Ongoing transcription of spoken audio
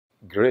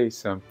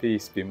Grace and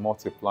peace be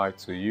multiplied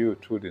to you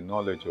through the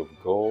knowledge of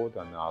God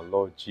and our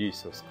Lord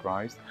Jesus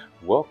Christ.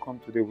 Welcome.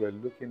 Today we're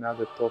looking at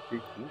the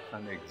topic, who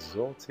can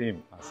exalt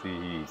Him as He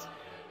is.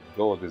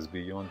 God is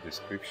beyond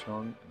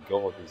description.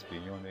 God is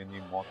beyond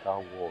any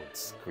mortal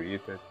words,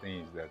 created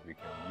things that we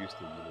can use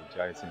to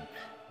eulogize Him.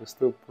 We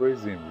still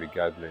praise Him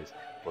regardless,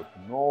 but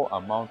no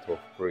amount of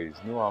praise,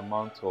 no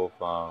amount of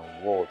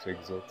words,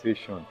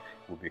 exaltation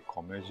will be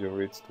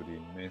commensurate to the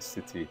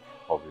immensity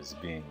of His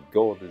being.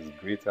 God is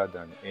greater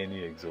than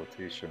any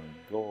exaltation.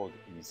 God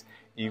is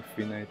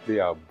infinitely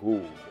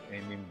above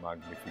any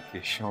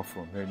magnification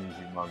from any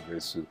human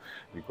vessel,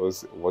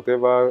 because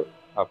whatever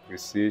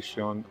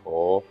appreciation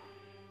or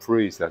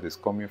praise that is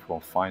coming from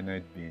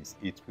finite beings,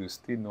 it will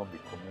still not be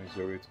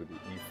commensurate to the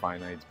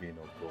infinite being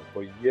of God.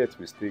 But yet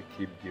we still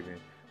keep giving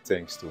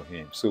thanks to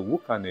Him. So who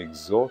can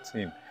exalt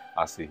Him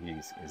as He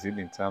is? Is it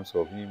in terms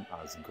of Him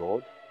as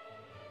God?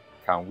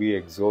 Can we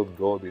exalt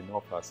God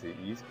enough as He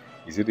is?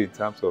 Is it in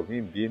terms of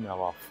Him being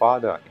our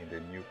Father in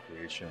the new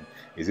creation?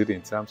 Is it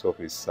in terms of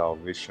His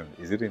salvation?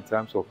 Is it in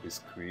terms of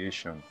His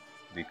creation?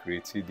 The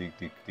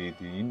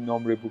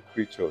innumerable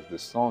creatures, the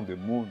sun, the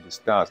moon, the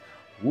stars.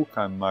 Who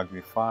can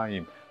magnify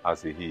Him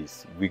as He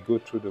is? We go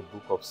through the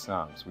book of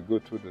Psalms, we go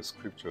through the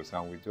scriptures,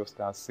 and we just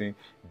start seeing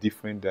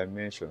different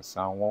dimensions.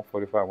 Psalm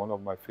 145, one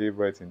of my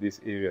favorites in these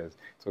areas,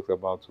 talks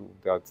about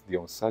that the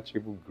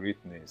unsearchable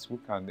greatness. Who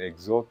can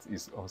exalt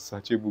His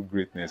unsearchable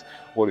greatness?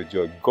 What a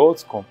joy.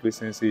 God's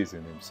complacency is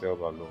in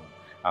Himself alone.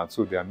 And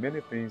so there are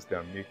many things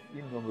that make,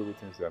 innumerable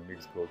things that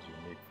makes God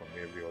unique from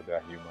every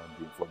other human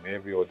being, from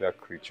every other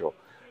creature.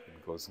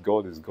 Because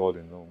God is God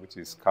alone, which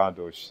is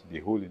Kadosh, the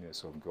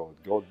holiness of God.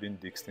 God being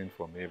distinct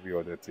from every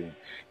other thing.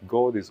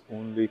 God is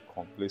only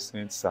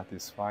complacent,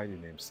 satisfied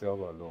in Himself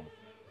alone.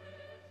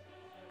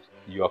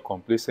 You are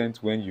complacent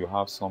when you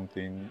have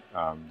something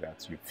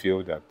that you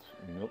feel that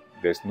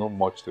there's not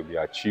much to be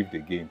achieved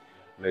again.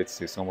 Let's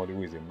say somebody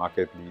who is a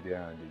market leader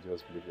and they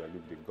just believe that,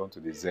 look, they've gone to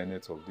the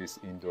zenith of this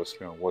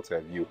industry and what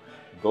have you.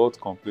 God's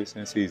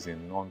complacency is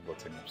in none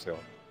but in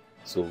Himself.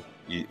 So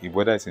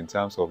whether it's in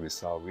terms of His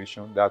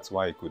salvation, that's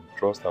why He could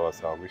trust our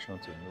salvation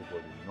to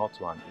nobody, not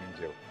to an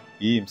angel.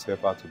 He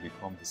Himself had to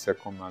become the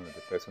second man in the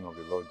person of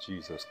the Lord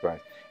Jesus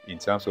Christ. In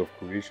terms of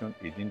creation,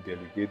 He didn't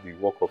delegate the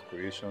work of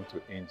creation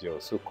to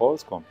angels. So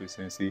God's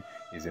complacency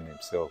is in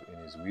Himself,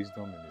 in His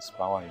wisdom, in His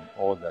power, in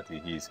all that He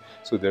is.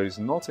 So there is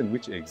nothing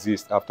which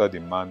exists after the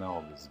manner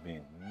of His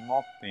being.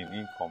 Nothing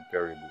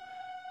incomparable.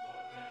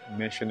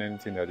 Mention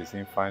anything that is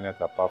infinite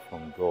apart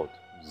from God.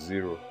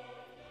 Zero.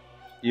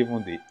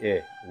 Even the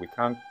air, we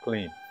can't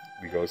claim,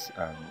 because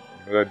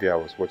the other day I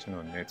was watching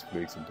on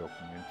Netflix a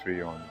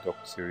documentary on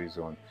docu-series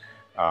on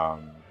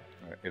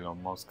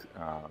Elon Musk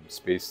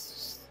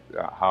space,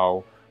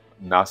 how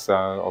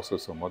NASA, also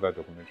some other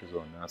documentaries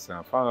on NASA,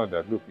 and found out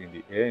that, look, in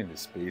the air, in the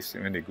space,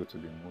 when they go to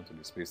the moon, to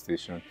the space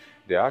station,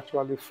 they're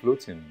actually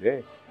floating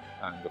there,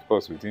 and of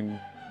course within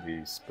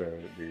the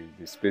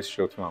space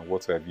shuttle and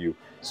what have you.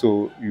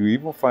 So you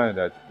even find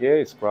that air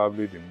is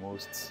probably the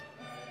most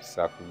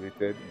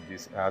circulated in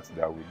this earth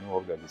that we know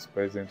of, that is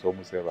present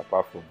almost ever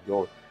apart from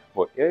God.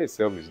 But air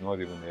itself is not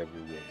even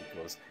everywhere,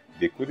 because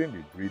they couldn't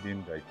be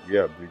breathing like we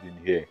are breathing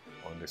here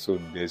on the sun.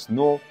 There's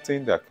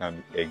nothing that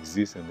can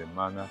exist in the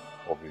manner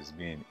of His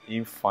being.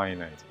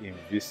 Infinite,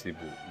 invisible,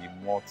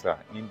 immortal,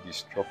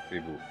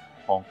 indestructible,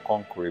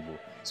 unconquerable.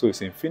 So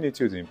His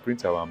infinitude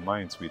imprints our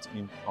minds with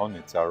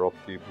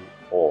uninterruptible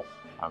awe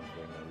and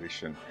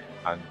veneration.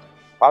 And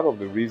part of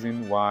the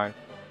reason why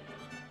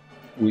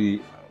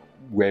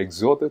we're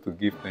exhorted to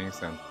give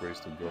thanks and praise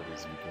to God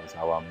is because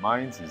our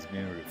minds is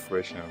being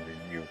refreshed and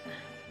renewed.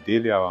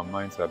 Daily our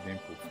minds are being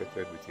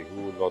perfected with a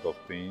whole lot of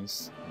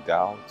things,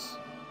 doubts,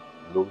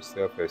 low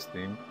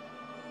self-esteem,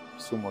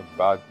 so much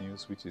bad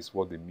news, which is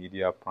what the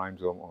media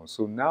primes up on.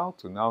 So now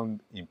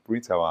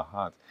imprint our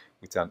heart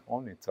with an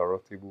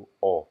uninterruptible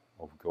awe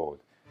of God.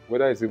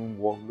 Whether it's even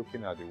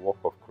looking at the work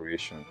of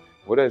creation,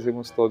 whether it's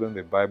even studying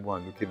the Bible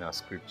and looking at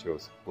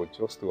scriptures, but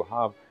just to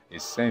have a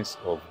sense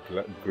of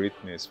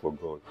greatness for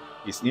God.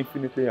 Is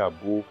infinitely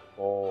above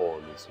all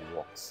His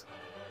works.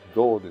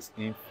 God is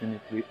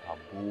infinitely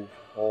above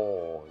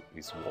all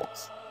His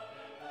works.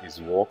 His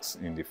works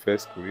in the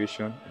first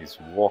creation, His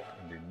work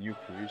in the new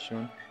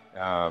creation.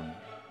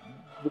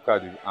 Look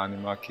at the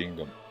animal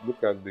kingdom.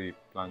 Look at the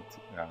plant,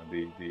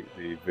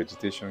 the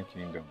vegetation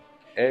kingdom.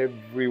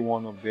 Every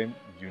one of them,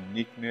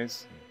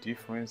 uniqueness,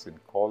 difference in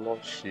color,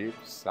 shape,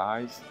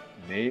 size,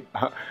 name,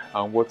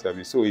 and what have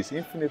you. So it's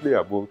infinitely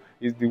above.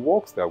 It's the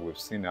works that we've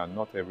seen are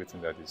not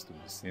everything that is to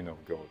be seen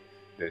of God.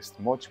 There's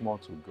much more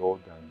to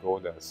God than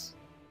God has,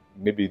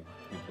 maybe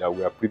that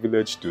we are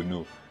privileged to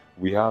know.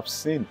 We have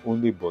seen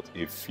only but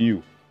a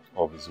few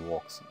of His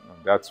works.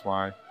 And that's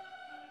why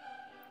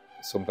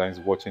sometimes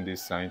watching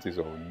these scientists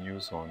or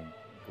news on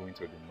going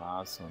to the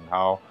Mars, on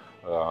how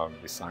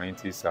the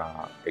scientists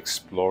are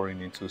exploring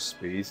into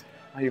space,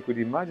 and you could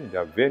imagine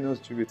that Venus,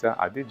 Jupiter,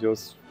 are they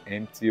just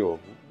empty of,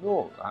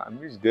 no, I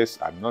mean,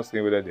 I'm not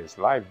saying whether there's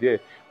life there,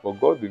 but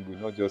God will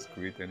not just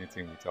create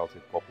anything without a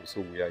purpose.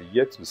 So we are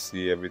yet to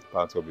see every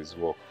part of his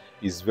work.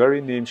 His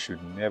very name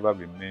should never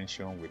be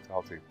mentioned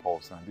without a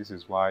purpose. And this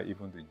is why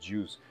even the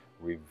Jews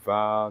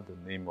revere the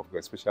name of God,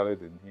 especially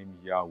the name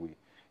Yahweh.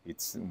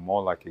 It's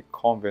more like a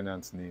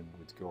covenant name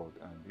with God,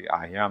 and the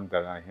I am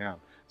that I am.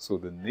 So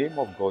the name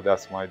of God,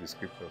 that's why the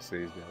scripture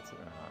says that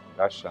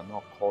thou shalt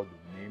not call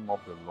the name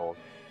of the Lord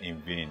in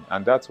vain.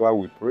 And that's why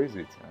we praise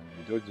it. And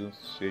we don't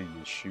just say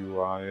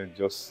Yeshua,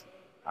 just,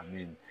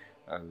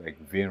 like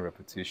vain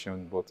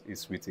repetition, but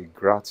it's with a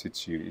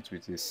gratitude, it's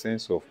with a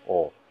sense of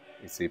awe.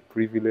 It's a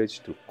privilege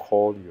to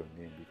call your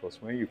name,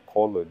 because when you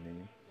call a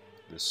name,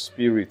 the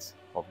spirit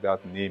of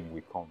that name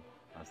will come.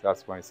 And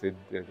that's why I said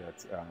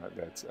that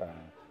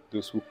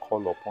those who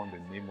call upon the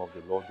name of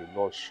the Lord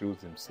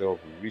shows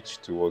himself rich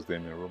towards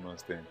them in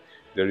Romans 10.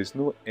 There is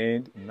no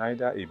end,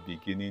 neither a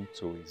beginning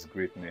to his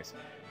greatness.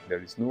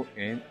 There is no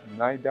end,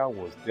 neither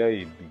was there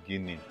a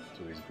beginning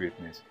to his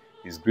greatness.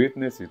 His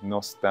greatness did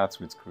not start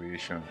with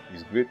creation.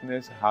 His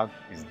greatness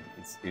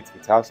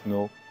it has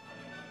no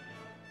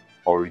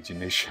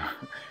origination.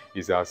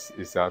 It's as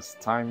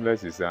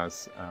timeless, it's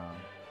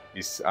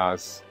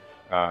as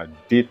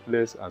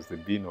dateless as the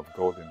being of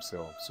God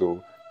himself.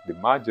 So the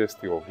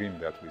majesty of him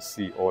that we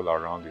see all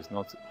around is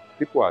not,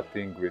 people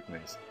attain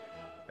greatness.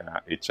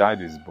 A child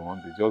is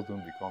born, they just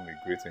don't become a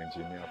great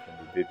engineer from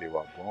the day they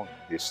were born.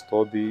 They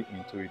study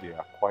into it, they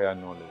acquire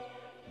knowledge.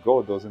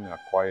 God doesn't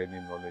acquire any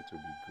knowledge to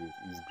be great.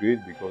 He's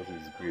great because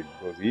he's great,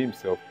 because he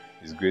himself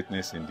is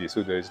greatness indeed.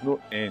 So there is no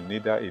end,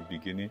 neither a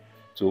beginning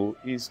to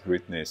his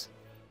greatness.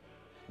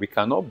 He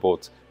cannot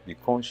but be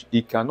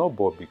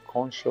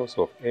conscious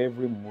of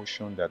every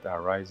motion that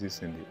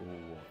arises in the whole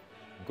world.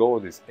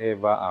 God is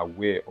ever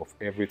aware of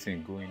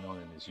everything going on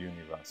in his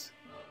universe.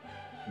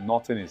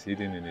 Nothing is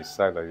hidden in his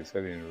sight, like he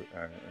said in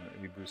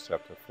Hebrews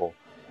chapter 4.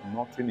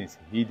 Nothing is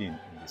hidden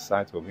in the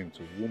sight of him,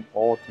 to whom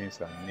all things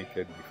are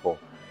naked before.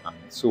 And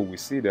so we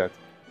see that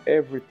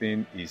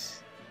everything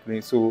is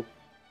plain. So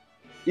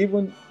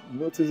even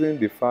noticing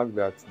the fact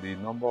that the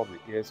number of the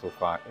hairs of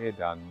our head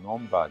are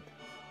numbered,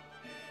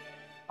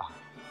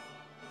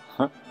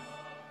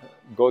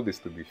 God is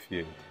to be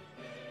feared.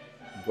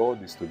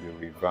 God is to be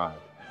revered,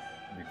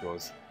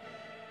 because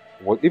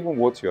even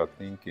what you are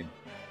thinking,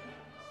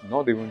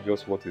 not even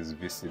just what is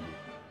visible,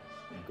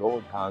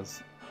 God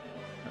has,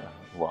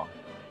 wow.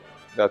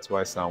 That's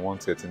why Psalm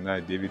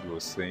 139, David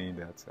was saying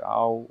that,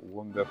 how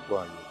wonderful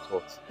are your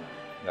thoughts,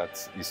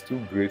 that is too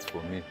great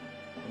for me.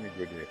 Let me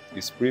go there.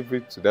 It's privy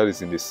to that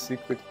is in the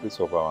secret place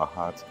of our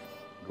heart.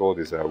 God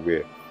is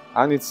aware.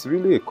 And it's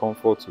really a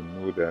comfort to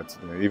know that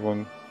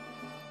even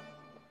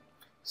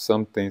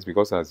some things,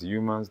 because as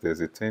humans, there's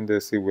a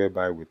tendency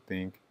whereby we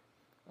think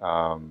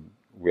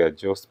we are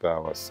just by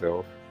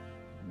ourselves.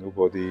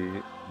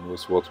 Nobody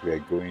knows what we are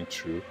going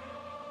through.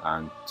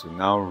 And to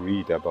now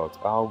read about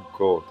how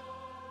God,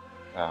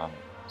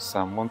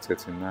 Psalm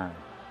 139,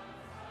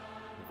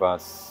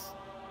 verse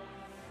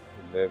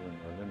 11,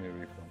 or let me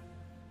read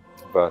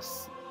from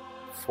verse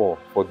 4.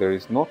 For there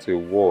is not a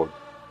word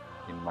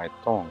in my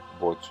tongue,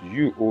 but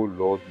you, O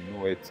Lord,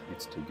 knowest it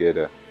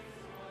together.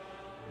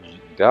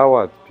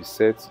 Thou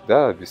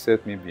hast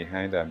beset me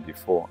behind and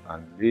before,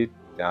 and laid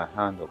thy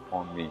hand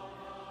upon me.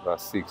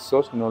 Verse 6.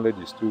 Such knowledge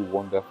is too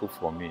wonderful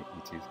for me.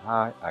 It is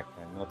high, I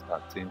cannot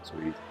attain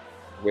to it.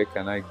 Where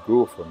can I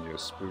go from your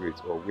spirit,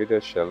 or whither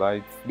shall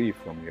I flee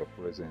from your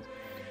presence?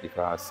 If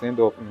I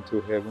ascend up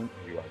into heaven,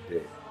 you are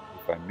there.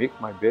 If I make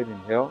my bed in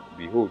hell,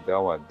 behold,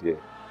 thou art there.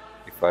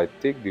 If I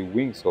take the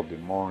wings of the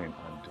morning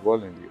and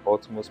dwell in the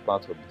utmost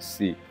part of the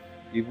sea,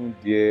 even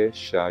there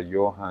shall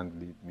your hand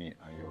lead me,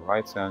 and your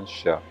right hand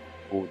shall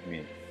hold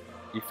me.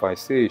 If I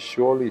say,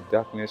 surely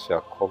darkness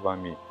shall cover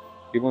me,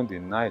 even the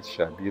night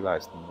shall be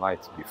like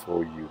light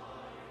before you.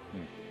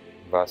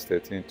 Verse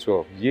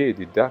 13-12. Yea,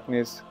 the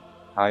darkness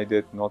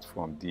hideth not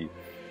from thee,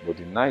 but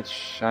the night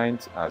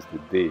shines as the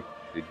day.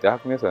 The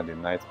darkness and the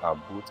night are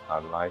both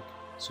alike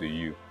to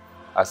you.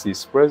 As he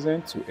is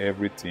present to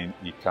everything,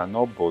 he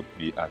cannot but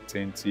be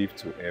attentive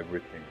to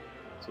everything.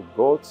 So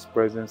God's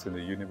presence in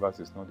the universe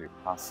is not a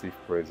passive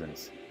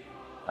presence.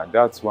 And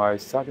that's why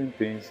certain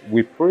things,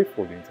 we pray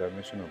for the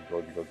intervention of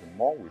God, because the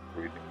more we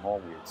pray, the more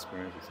we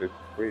experience. We said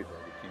to pray that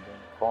the kingdom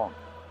come,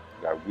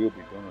 that will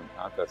be done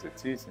on earth as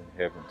it is in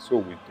heaven.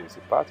 So there's a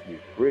part we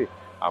pray.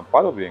 And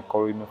part of the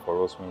encouragement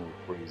for us when we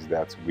pray is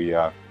that we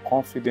are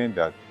confident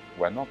that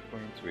we're not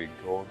praying to a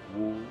God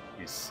who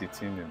is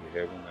sitting in the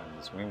heaven, and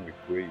it's when we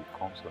pray, He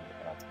comes on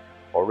the earth.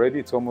 Already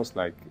it's almost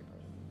like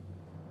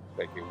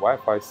a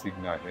Wi-Fi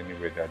signal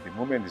anyway, that the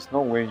moment it's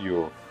not when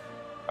you're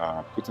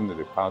putting in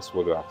the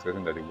password or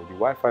accessing that the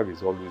Wi-Fi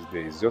is always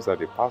there. It's just that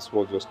the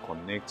password just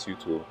connects you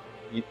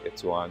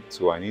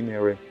to an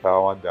inherent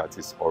power that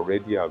is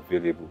already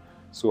available.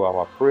 So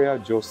our prayer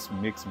just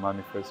makes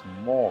manifest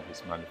more of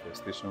His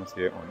manifestations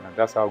here on, and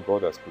that's how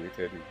God has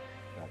created it.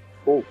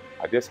 That,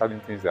 are there certain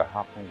things that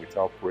happen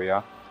without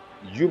prayer?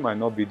 You might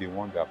not be the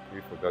one that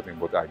pray for that thing,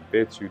 but I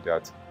bet you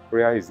that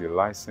prayer is the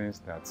license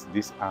that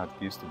this earth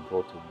gives to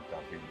God to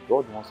intervene.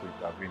 God wants to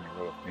intervene in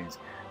a lot of things.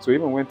 So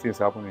even when things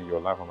happen in your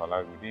life or my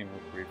life, we didn't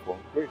even pray for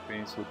great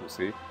things, so to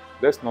say.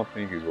 Let's not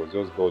think it was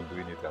just God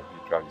doing it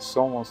arbitrarily.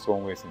 Someone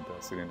somewhere is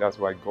interceding. That's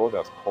why God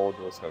has called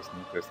us as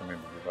New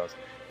Testament believers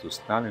to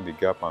stand in the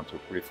gap and to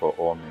pray for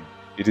all men.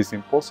 It is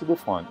impossible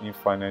for an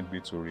infinite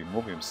being to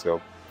remove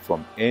himself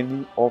from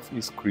any of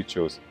his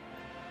creatures.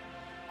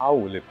 How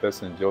will a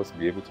person just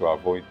be able to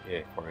avoid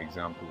air, for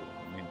example?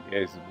 I mean,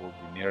 air is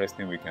the nearest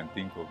thing we can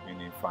think of being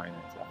infinite.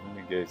 I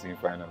mean, air is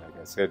infinite, like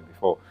I said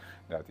before,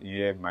 that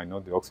air might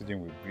not, the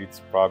oxygen we breathe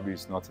probably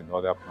is not in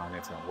other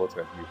planets and what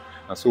have you.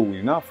 And so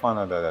we now find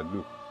out that,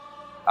 look,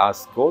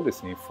 as God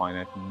is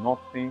infinite,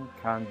 nothing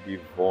can be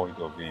void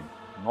of him.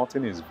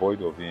 Nothing is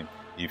void of him.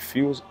 He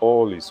fills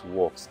all his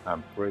works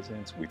and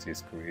presence with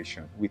his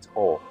creation, with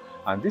all.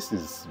 And this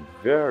is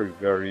very,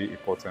 very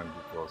important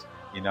because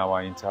in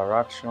our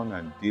interaction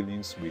and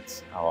dealings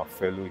with our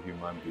fellow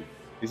human beings,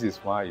 this is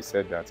why he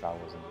said that I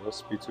was in the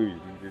hospital, you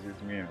didn't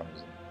visit me, I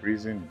was in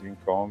prison, you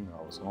didn't come,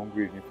 I was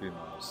hungry, you didn't feed me,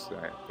 I was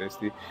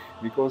thirsty.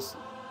 Because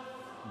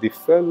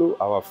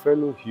our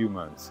fellow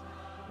humans,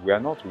 we are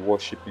not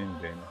worshipping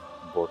them,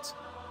 but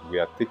we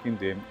are taking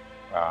them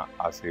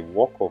as a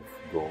work of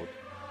God,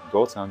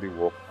 God's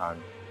handiwork,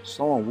 and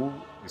someone who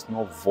is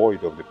not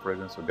void of the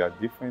presence. So there are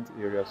different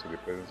areas of the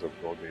presence of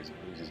God. There is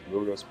his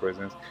glorious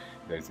presence,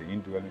 there is the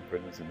indwelling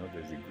presence,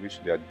 there's the grace.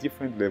 There are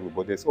different levels,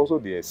 but there's also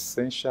the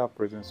essential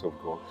presence of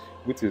God,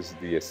 which is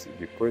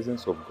the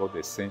presence of God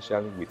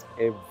essentially with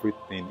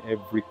everything,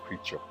 every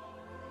creature.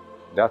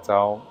 That's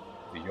how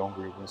the young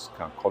ravens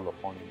can call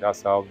upon him.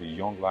 That's how the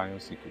young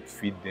lions, he could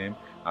feed them.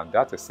 And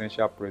that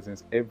essential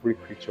presence, every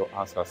creature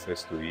has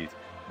access to it.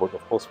 But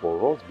of course,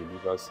 for us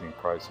believers in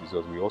Christ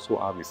Jesus, we also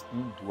have his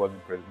indwelling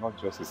presence, not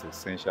just his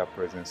essential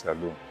presence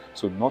alone.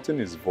 So nothing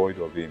is void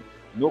of him.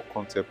 No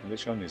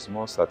contemplation is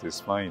more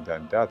satisfying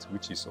than that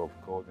which is of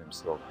God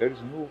himself. There is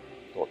no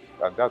thought.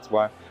 And that's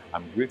why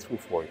I'm grateful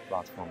for a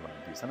platform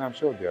like this. And I'm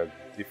sure there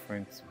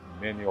are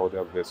many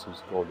other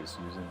vessels God is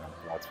using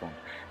as platform.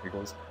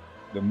 Because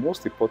the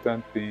most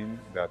important thing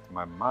that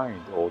my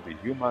mind or the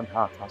human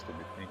heart has to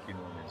be thinking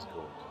on is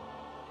God.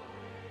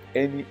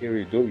 Any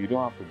area, though, you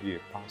don't have to be a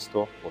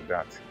pastor for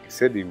that. He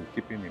said he will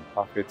keep him in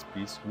perfect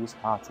peace whose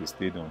heart is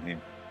stayed on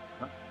him.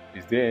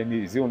 Is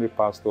it only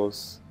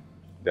pastors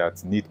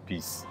that need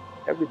peace?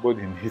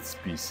 Everybody needs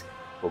peace.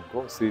 But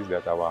God says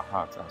that our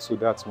heart, and so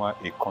that's why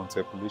a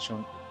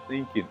contemplation,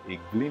 thinking, a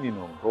gleaning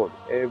on God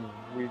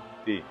every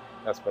day.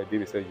 That's why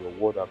David said, your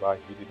word have I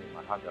hidden in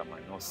my heart that I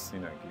might not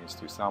sin against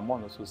you. Psalm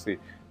 1 also says,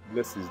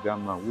 blessed is that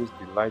man whose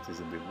delight is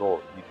in the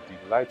Lord. He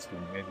delights to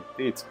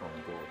meditate on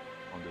God,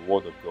 on the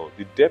word of God.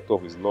 The depth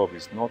of his love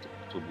is not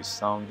to be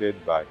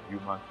sounded by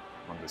human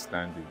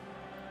understanding.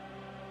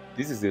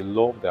 This is a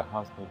love that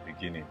has no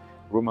beginning.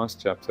 Romans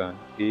chapter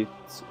 8,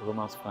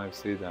 Romans 5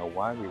 says that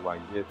while we were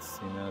yet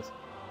sinners,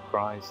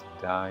 Christ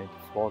died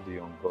for the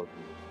ungodly.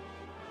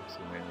 So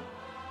many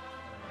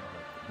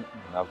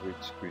average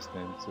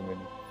Christians, so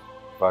many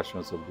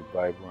versions of the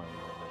Bible, and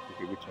like,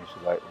 okay, which one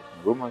should I open?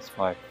 Romans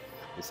 5,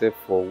 it said,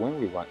 for when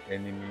we were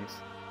enemies,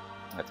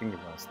 I think in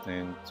verse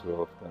 10,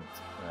 12,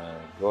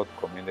 that God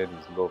commended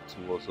his love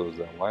towards us,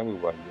 and while we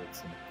were yet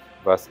sinners.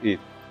 Verse 8,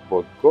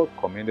 but God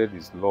commended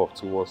his love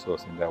towards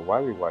us in that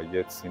while we were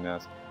yet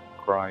sinners,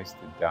 Christ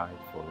died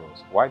for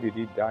us. Why did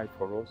he die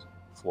for us?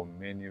 For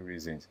many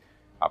reasons.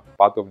 A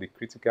part of the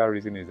critical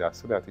reason is that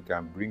so that he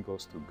can bring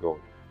us to God.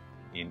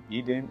 In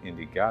Eden, in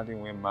the garden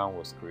when man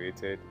was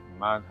created,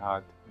 man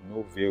had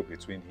no veil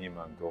between him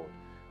and God.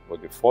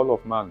 But the fall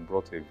of man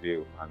brought a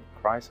veil, and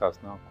Christ has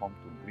now come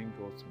to bring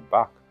us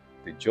back,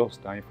 the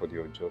just dying for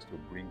the unjust, to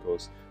bring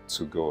us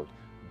to God.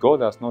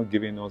 God has not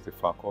given us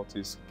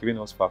faculties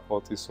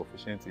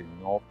sufficient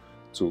enough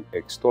to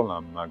extol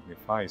and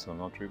magnify his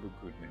unutterable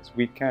goodness.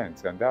 We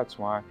can't, and that's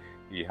why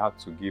he had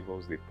to give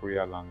us the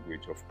prayer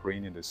language of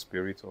praying in the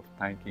Spirit, of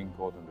thanking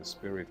God in the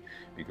Spirit,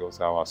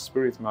 because our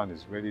spirit man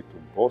is ready to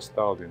burst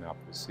out in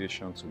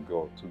appreciation to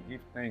God, to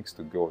give thanks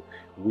to God.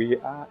 We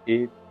are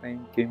a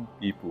thanking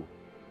people.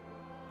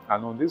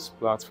 And on this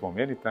platform,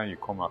 anytime you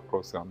come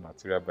across our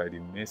material by the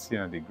mercy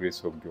and the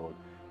grace of God,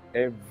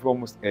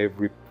 almost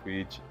every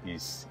page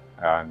is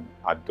an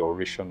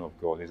adoration of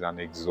God, is an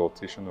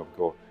exaltation of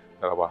God,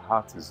 that our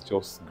heart is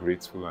just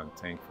grateful and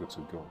thankful to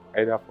God,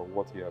 either for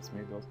what he has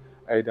made us,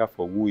 either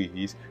for who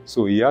he is.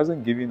 So he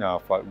hasn't given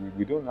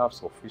we don't have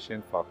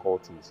sufficient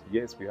faculties.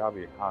 Yes, we have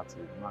a heart,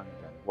 a mind,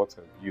 and what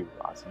have you,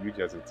 as huge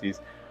as it is,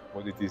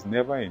 but it is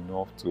never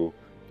enough to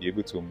be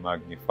able to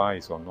magnify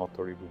his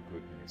unutterable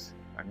goodness.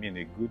 I mean,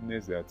 a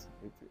goodness that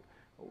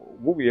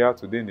who we are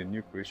today in the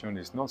new creation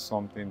is not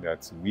something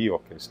that we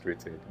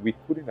orchestrated. We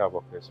couldn't have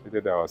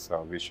orchestrated our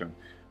salvation.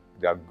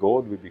 That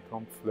God will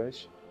become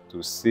flesh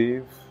to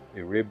save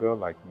a rebel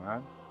like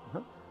man.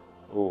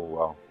 Oh,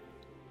 wow.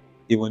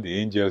 Even the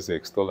angels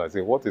extol and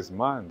say, what is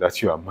man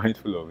that you are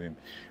mindful of him?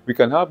 We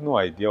can have no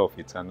idea of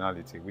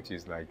eternality, which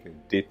is like a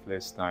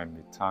dateless time,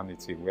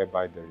 eternity,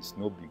 whereby there is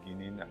no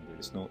beginning and there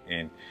is no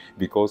end.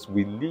 Because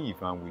we live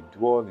and we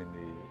dwell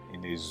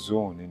in a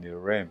zone, in a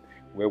realm,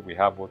 where we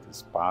have what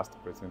is past,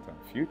 present,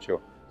 and future.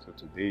 So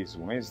today is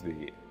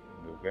Wednesday,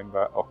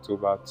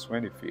 October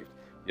 25th.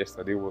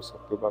 Yesterday was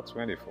October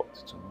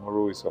 24th.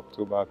 Tomorrow is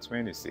October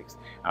 26th.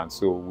 And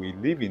so we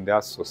live in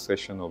that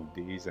succession of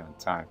days and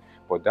time.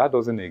 But that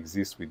doesn't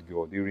exist with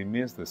God. It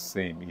remains the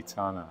same,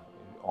 eternal,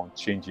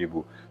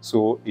 unchangeable.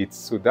 So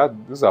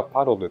those are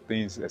part of the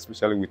things,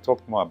 especially we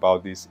talked more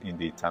about this in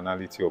the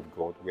eternality of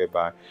God,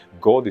 whereby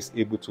God is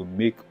able to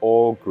make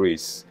all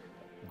grace.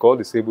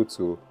 God is able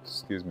to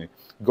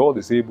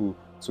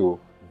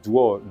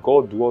dwell.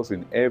 God dwells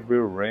in every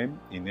realm,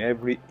 in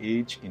every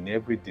age, in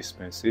every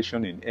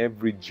dispensation, in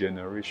every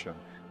generation.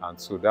 And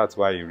so that's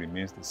why He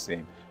remains the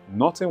same.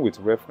 Nothing with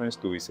reference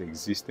to His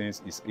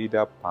existence is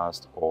either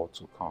past or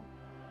to come.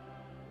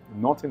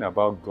 Nothing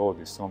about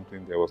God is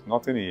something, there was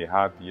nothing He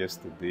had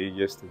yesterday,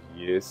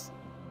 yesteryears,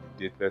 in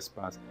the dateless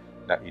past,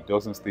 that He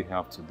doesn't still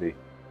have today.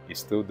 He's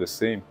still the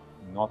same.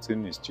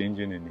 Nothing is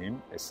changing in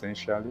Him,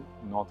 essentially.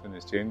 Nothing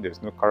is changing.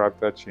 There's no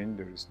character change.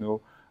 There is no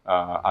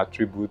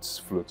attributes,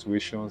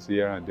 fluctuations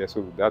here and there.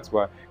 So that's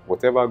why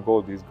whatever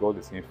God is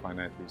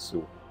infinitely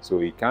so. So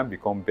He can't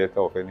become better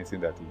of anything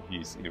that He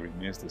is. He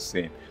remains the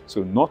same.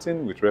 So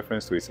nothing with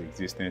reference to His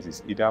existence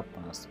is either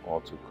past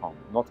or to come.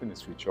 Nothing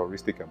is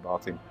futuristic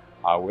about Him.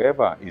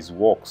 However, His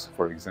works,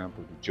 for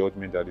example, the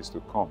judgment that is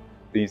to come,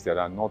 things that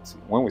are not,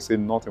 when we say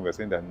nothing, we're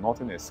saying that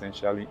nothing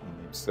essentially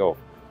in Himself.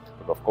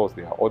 But of course,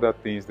 there are other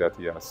things that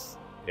He has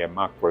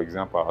earmarked. For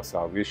example, our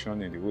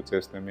salvation in the Old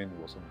Testament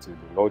was until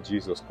the Lord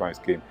Jesus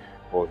Christ came.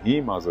 For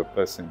Him as a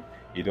person,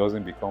 He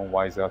doesn't become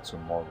wiser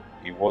tomorrow.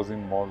 He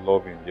wasn't more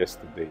loving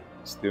yesterday.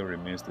 He still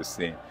remains the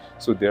same.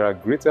 So there are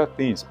greater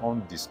things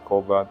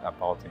undiscovered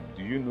about Him.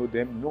 Do you know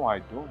them? No, I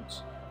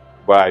don't.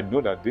 But I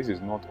know that this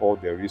is not all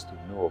there is to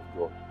know of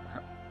God.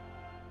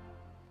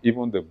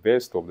 Even the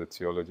best of the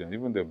theologians,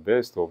 even the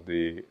best of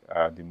the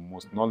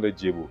most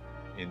knowledgeable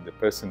in the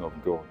person of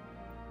God,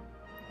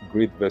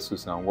 great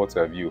vessels and what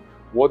have you,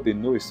 what they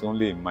know is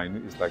only a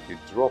minute, it's like a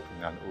drop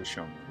in an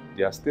ocean.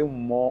 There are still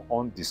more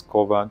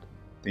undiscovered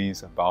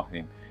things about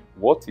Him.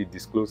 What He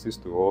discloses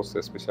to us,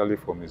 especially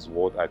from His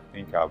Word, I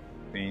think are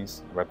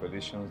things,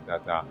 revelations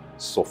that are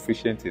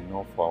sufficient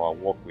enough for our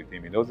walk with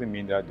Him. It doesn't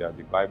mean that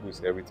the Bible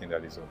is everything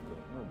that is of God.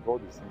 No,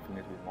 God is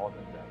infinitely more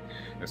than that.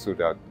 And so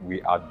that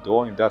we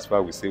adore Him. That's why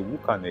we say, who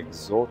can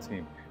exalt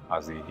Him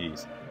as He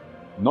is?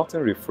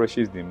 Nothing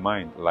refreshes the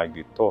mind like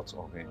the thoughts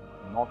of Him.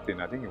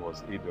 Nothing. I think it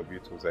was A.W.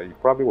 Tozer. He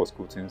probably was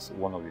quoting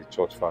one of the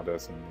church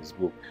fathers in his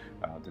book,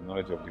 The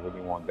Knowledge of the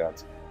Holy One,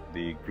 that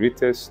the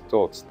greatest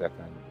thoughts that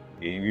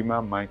the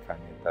human mind can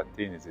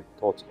entertain is a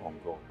thought on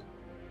God.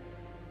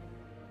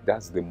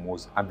 That's the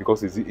most, and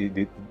because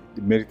the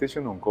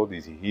meditation on God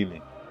is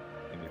healing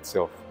in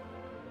itself.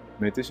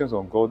 Meditations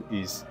on God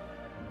is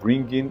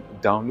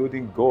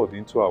downloading God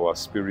into our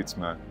spirit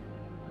man.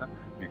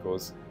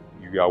 Because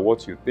you are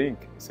what you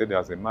think. He said,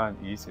 as a man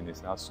is in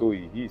his heart, so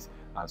he is.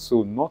 And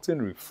so nothing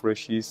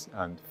refreshes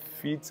and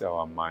feeds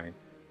our mind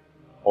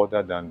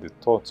other than the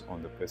thoughts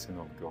on the person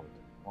of God,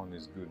 on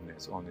His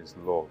goodness, on His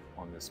love,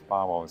 on His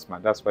power, on His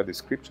mind. That's why the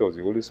Scriptures,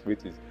 the Holy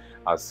Spirit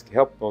has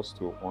helped us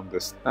to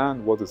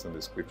understand what is in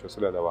the Scripture,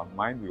 so that our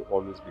mind will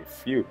always be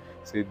filled.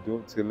 Say,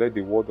 let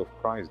the word of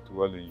Christ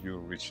dwell in you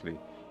richly.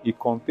 He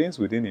contains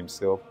within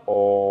Himself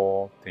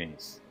all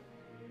things.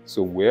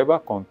 So whoever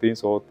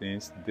contains all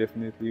things,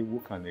 definitely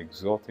who can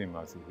exalt Him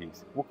as He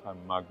is? Who can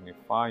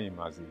magnify Him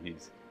as He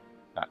is?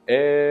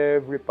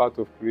 Every part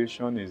of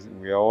creation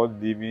we are all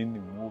living,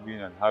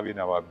 moving, and having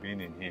our being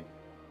in Him.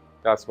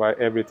 That's why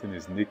everything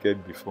is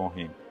naked before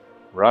Him.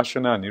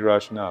 Rational and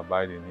irrational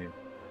abide in Him.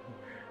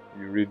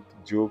 You read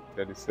Job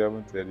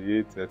 37,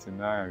 38,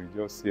 39, and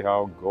you just see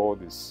how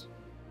God is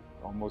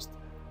almost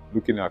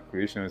looking at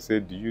creation and say,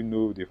 do you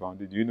know the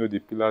foundation? Do you know the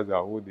pillars that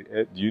hold the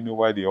earth? Do you know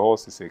why the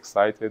horse is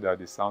excited at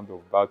the sound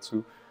of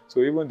battle? So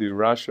even the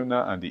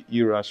rational and the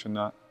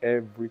irrational,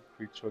 every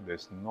creature,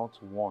 there's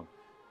not one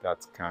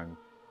that can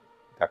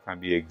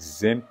be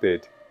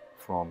exempted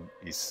from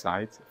His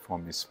sight,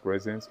 from His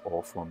presence,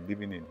 or from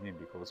living in Him,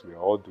 because we are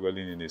all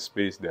dwelling in a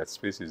space, that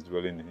space is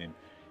dwelling in Him.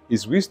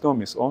 His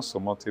wisdom is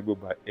unsurmountable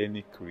by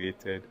any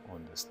created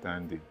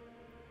understanding.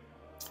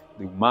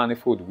 The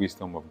manifold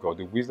wisdom of God,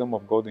 the wisdom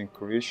of God in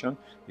creation,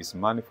 His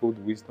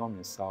manifold wisdom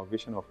in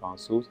salvation of our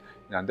souls,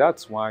 and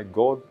that's why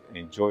God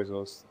enjoys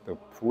us to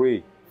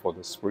pray for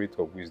the spirit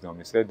of wisdom.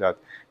 He said that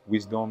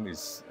wisdom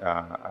is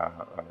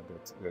that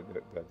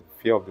the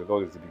fear of the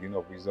Lord is the beginning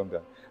of wisdom.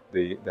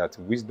 That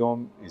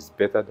wisdom is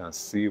better than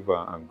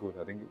silver and gold.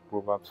 I think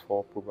Proverbs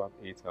 4, Proverbs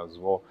 8 as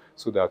well.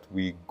 So that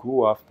we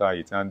go after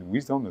it. And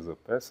wisdom is a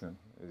person.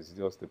 It's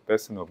just the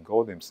person of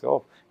God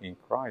Himself in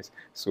Christ.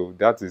 So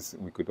that is,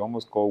 we could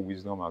almost call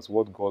wisdom as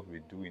what God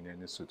will do in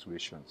any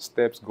situation.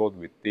 Steps God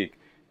will take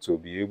to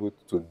be able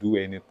to do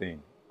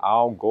anything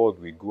how God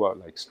will go out,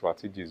 like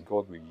strategies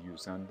God will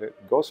use. And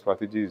God's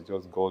strategy is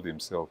just God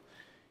himself.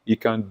 He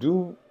can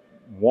do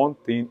one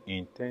thing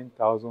in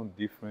 10,000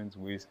 different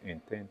ways, in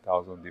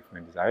 10,000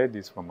 different ways. I heard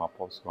this from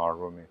Apostle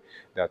Arome,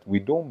 that we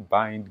don't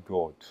bind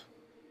God.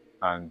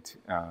 And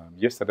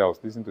yesterday I was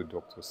listening to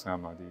Dr.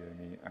 Sam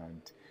Adeyemi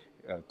and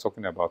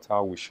talking about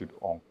how we should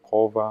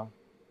uncover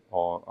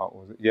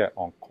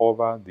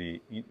uncover the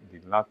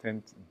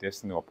latent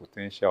destiny or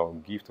potential or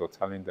gift or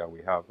talent that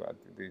we have.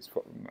 This,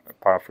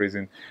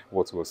 paraphrasing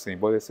what he was saying,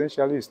 but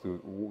essentially is the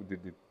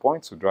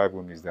point to drive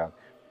home is that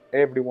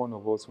every one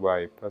of us were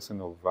a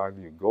person of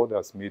value. God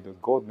has made us.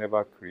 God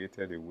never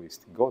created a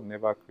waste. God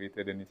never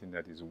created anything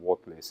that is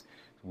worthless.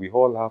 We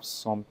all have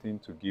something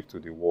to give to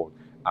the world.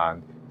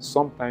 And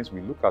sometimes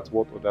we look at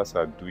what others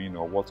are doing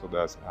or what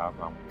others have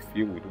and we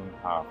feel we don't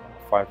have.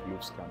 5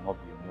 loaves cannot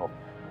be enough.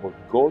 But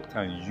God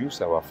can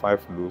use our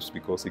 5 loaves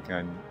because he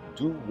can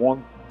do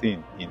one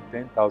thing in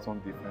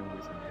 10,000 different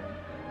ways in them.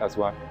 That's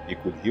why he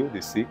could heal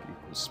the sick, he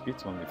could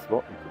spit on the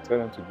floor, he could tell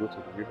them to go to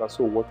the river.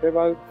 So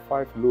whatever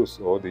 5 loaves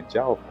or the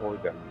jar of oil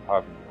that you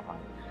have in your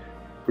hand,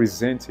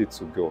 present it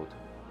to God.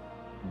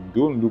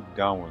 Don't look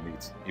down on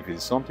it. If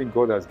it's something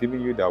God has given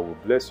you that will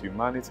bless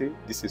humanity,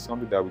 this is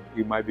something that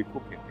you might be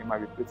cooking, it might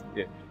be putting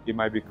here, it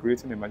might be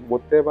creating,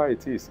 whatever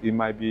it is, it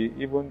might be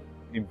even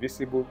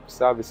invisible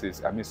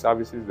services,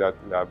 services that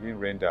are being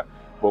rendered,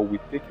 but we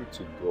take it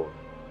to God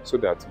so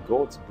that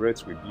God's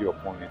breath will be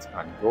upon it,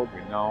 and God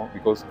will now,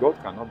 because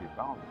God cannot be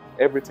bound.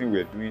 Everything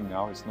we're doing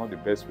now is not the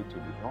best way to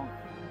be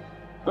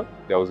done.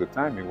 There was a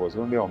time it was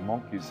only on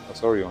donkeys,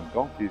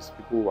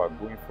 people were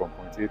going from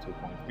point A to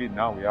point B.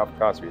 Now we have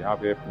cars, we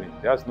have airplanes.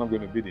 That's not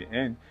going to be the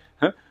end.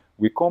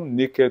 We come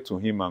naked to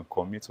him and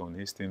commit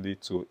unhastily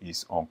to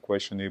his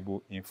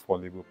unquestionable,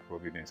 infallible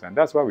providence. And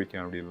that's why we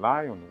can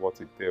rely on what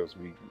it tells.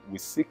 We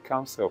seek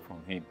counsel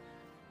from him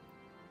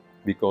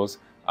because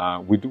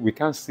we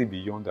can't see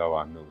beyond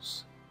our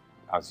nose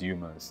as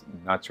humans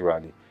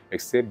naturally,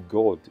 except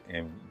God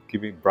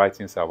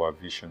brightens our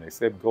vision,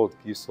 except God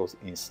gives us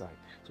insight.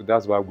 So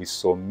that's why we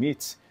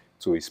submit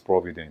to his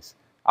providence.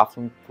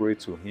 Often pray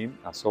to him,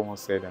 as someone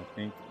said, I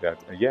think that,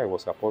 it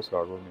was Apostle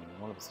Arome,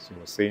 in one of the sessions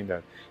was saying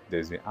that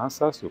there's the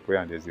answers to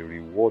prayer and there's the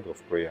reward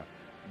of prayer.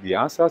 The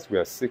answers we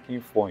are seeking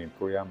for in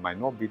prayer might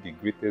not be the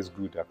greatest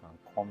good that can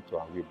come to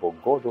our way,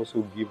 but God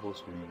also gives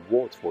us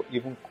rewards for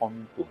even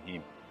coming to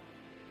him,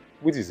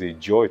 which is a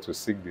joy to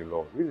seek the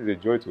Lord, which is a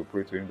joy to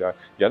pray to him, that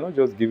you're not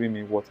just giving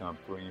me what I'm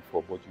praying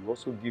for, but you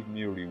also give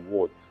me a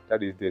reward.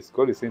 That is,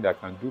 God is saying that I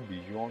can do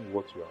beyond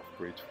what you have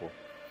prayed for.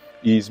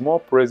 He is more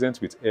present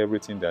with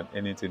everything than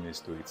anything is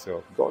to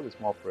itself. God is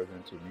more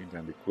present to me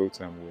than the clothes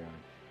I'm wearing.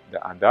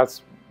 And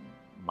that's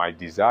my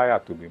desire,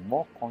 to be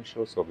more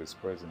conscious of his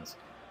presence,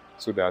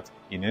 so that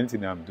in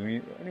anything I'm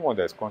doing, anyone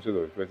that is conscious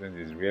of his presence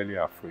is rarely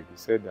afraid. He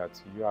said that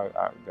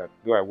that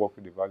though I walk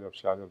in the valley of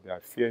shadow of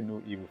death, I fear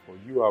no evil, for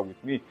you are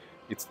with me.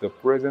 It's the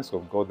presence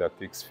of God that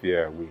takes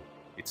fear away.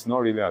 It's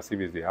not really as if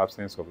it's the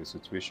absence of the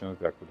situations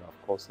that could have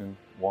caused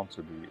one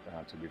to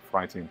be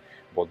frightened,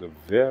 but the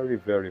very,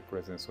 very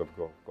presence of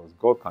God, because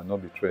God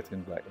cannot be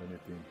threatened by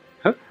anything.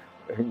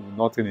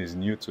 Nothing is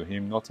new to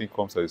him. Nothing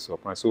comes as a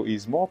surprise. So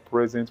he's more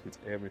present with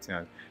everything.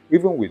 And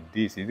even with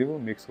this, it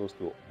even makes us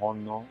to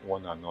honor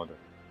one another.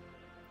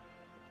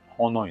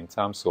 Honor in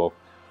terms of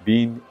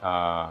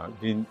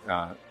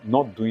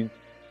not doing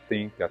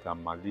things that are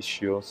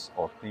malicious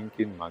or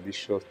thinking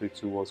maliciously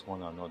towards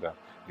one another,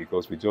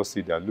 because we just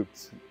see that, look,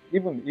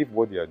 even if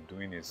what they are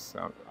doing is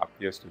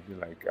appears to be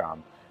like a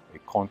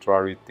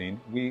contrary thing,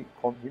 we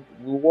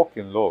walk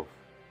in love,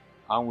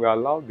 and we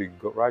allow the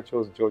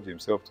righteous judge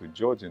himself to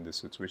judge in the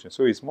situation.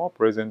 So he's more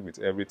present with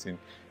everything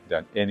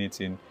than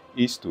anything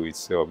is to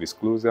itself. He's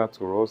closer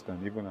to us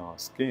than even our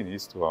skin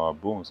is to our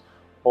bones.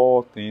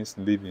 All things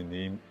live in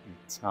him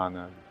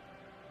eternally.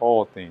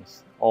 All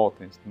things.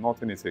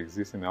 Nothing is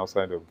existing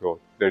outside of God.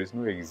 There is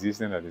no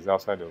existing that is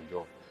outside of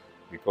God.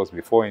 Because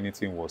before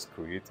anything was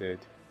created,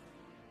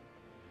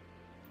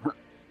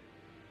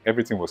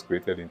 everything was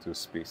created into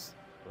space,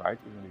 right?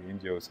 Even the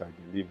angels, I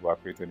believe, were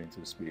created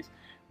into space.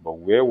 But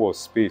where was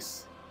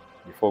space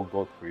before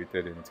God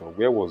created anything?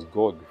 Where was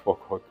God before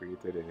God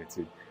created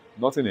anything?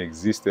 Nothing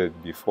existed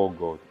before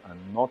God,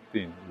 and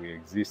nothing will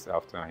exist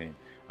after him.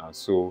 And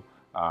so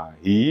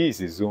he is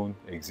his own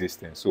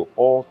existence. So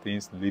all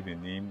things live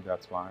in him.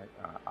 That's why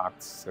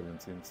Acts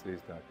 17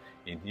 says that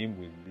in him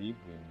we live,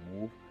 we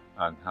move,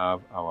 and have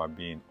our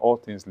being. All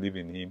things live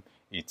in him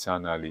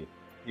eternally.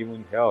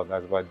 Even hell,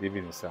 that's why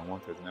David in Psalm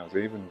 139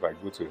 says, even if I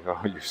go to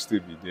hell, you'll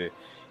still be there.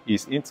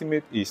 Is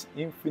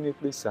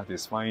infinitely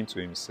satisfying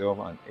to himself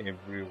and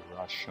every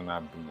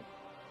rational being.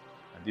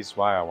 And this is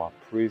why our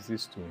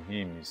praises to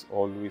him is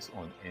always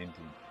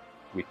unending.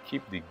 We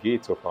keep the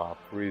gate of our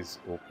praise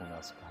open,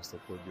 as Pastor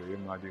Kodjo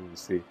Emade will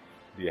say.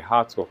 the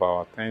heart of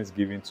our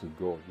thanksgiving to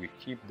God. We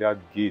keep that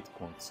gate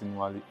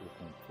continually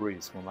open.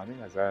 Praise. From I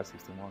think Isaiah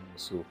 61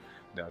 also,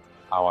 that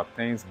our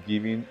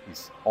thanksgiving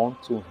is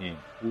unto Him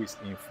who is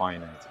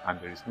infinite, and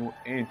there is no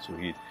end to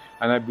it.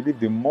 And I believe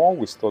the more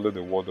we study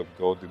the Word of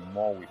God, the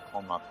more we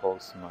come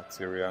across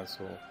materials.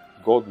 So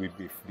God will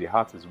be, the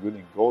heart is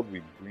willing, God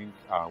will bring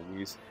our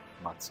ways,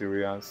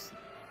 materials,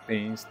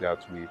 things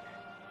that will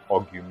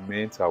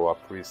augment our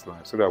praise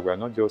life, so that we are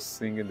not just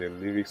singing the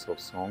lyrics of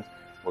songs,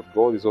 but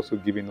God is also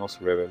giving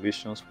us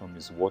revelations from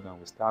His Word, and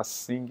we start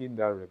singing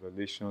that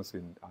revelations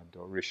in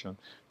adoration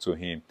to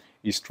Him.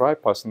 His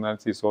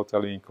tri-personality is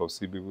utterly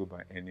inconceivable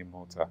by any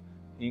mortal.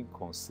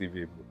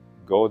 Inconceivable.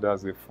 God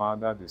as the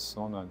Father, the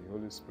Son, and the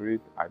Holy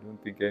Spirit. I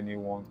don't think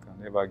anyone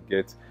can ever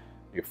get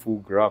a full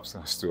grasp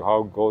as to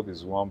how God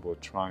is one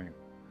but trying.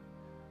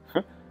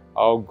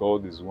 How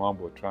God is one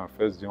but trying.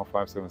 1 John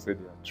 5:7 said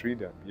there are three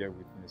that bear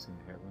witness in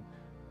heaven.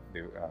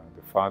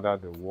 The Father,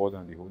 the Word,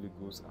 and the Holy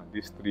Ghost, and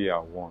these three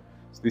are one.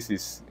 So this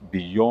is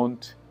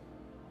beyond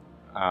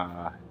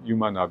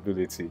human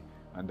ability,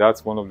 and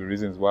that's one of the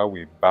reasons why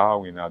we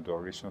bow in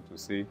adoration to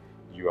say,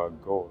 you are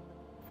God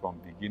from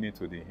beginning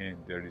to the end.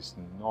 There is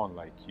none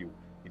like you.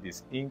 It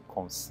is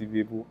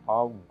inconceivable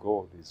how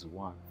God is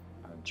one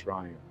and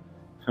trying.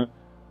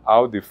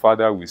 How the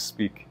Father will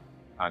speak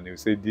and He will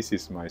say, this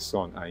is my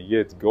Son, and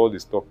yet God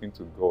is talking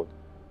to God.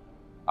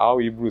 How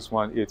Hebrews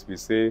 1:8 will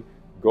say,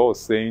 God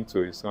saying to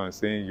His Son,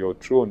 saying, your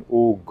throne,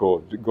 O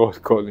God,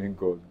 God calling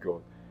God,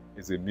 God.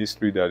 It's a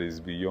mystery that is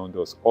beyond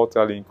us,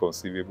 utterly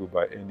inconceivable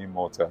by any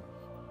mortal.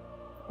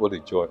 What a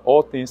joy.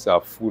 All things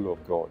are full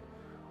of God.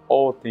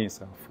 All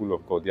things are full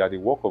of God. They are the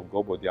work of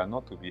God, but they are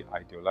not to be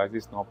idolized.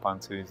 It's not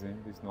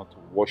pantheism. It's not to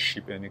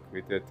worship any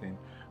created thing.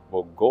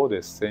 But God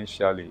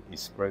essentially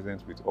is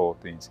present with all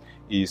things.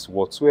 He is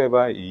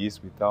whatsoever He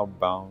is, without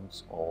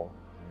bounds or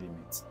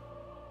limits.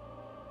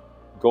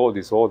 God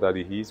is all that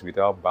He is,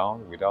 without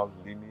bound, without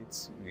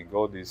limits.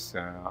 God is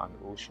an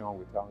ocean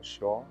without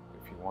shore,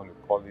 if you want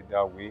to call it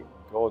that way.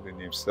 God in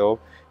Himself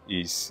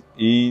is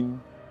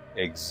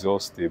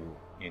inexhaustible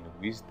in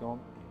wisdom,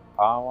 in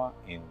power,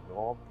 in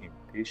love, in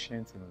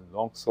patience, in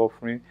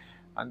long-suffering.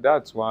 And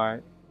that's why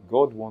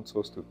God wants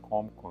us to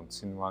come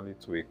continually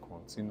to a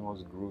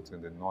continuous growth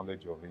in the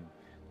knowledge of Him.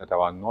 That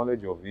our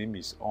knowledge of Him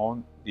is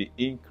on the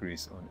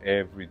increase on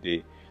every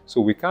day. So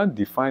we can't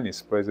define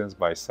His presence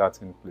by a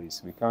certain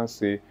place. We can't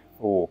say,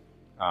 oh,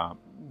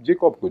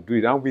 Jacob could do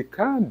it. And we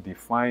can't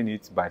define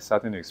it by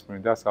certain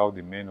experience. That's how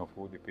the men of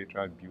old, the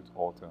patriarchs, built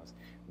altars.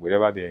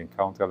 Wherever they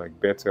encounter, like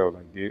Bethel,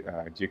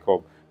 like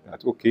Jacob,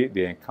 that, okay,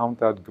 they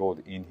encountered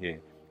God in here,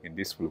 in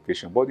this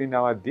location. But in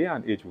our day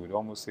and age, we would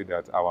almost say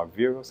that our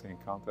various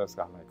encounters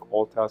are like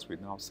altars we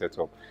now set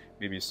up.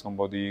 Maybe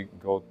somebody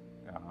got,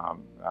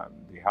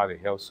 they had a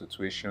health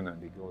situation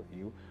and they got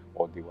healed,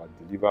 or they were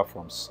delivered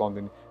from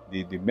something.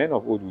 The men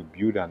of old will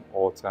build an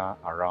altar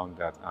around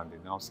that, and they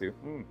now say,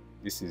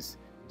 this is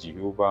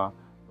Jehovah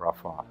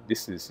Rapha,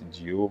 this is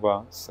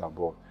Jehovah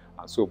Sabaoth.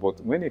 And so, but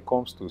when it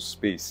comes to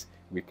space,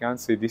 we can't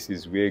say this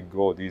is where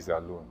God is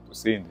alone, to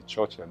say in the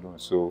church alone.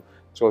 So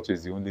church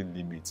is the only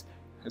limit.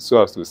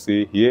 So as to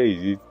say, here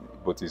is it,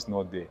 but it's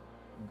not there.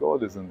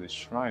 God is in the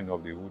shrine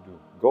of the hoodoo.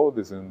 God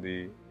is in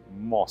the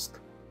mosque.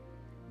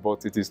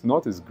 But it is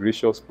not His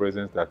gracious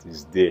presence that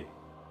is there.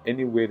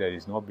 Anywhere that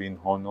is not being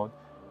honored,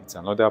 it's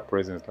another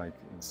presence, like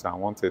in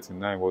Psalm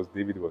 139, what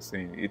David was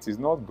saying. It is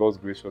not God's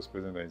gracious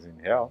presence that is in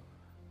hell.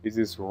 It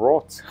is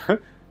wrath.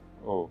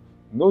 Oh,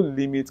 no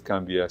limit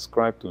can be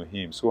ascribed to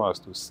Him, so as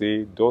to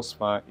say, thus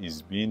far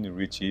is being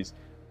riches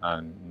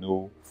and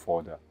no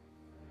further.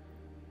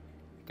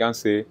 You can't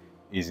say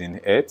He's in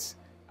earth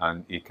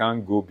and He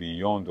can't go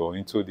beyond or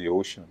into the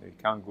ocean. He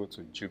can't go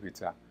to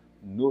Jupiter.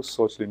 No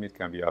such limit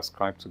can be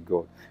ascribed to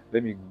God.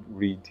 Let me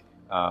read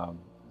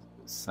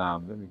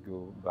Psalm. Let me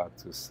go back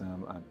to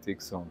Psalm and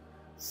take some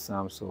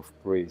psalms of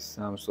praise,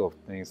 psalms of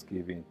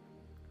thanksgiving.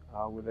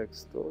 I will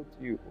extol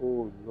you,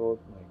 O Lord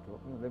my God.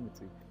 No, let me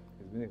take.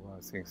 It's been a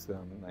while since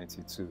Psalm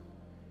 92.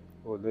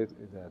 Oh,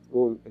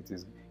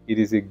 it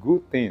is a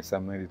good thing,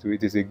 Psalm 92.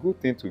 It is a good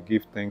thing to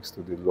give thanks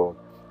to the Lord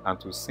and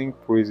to sing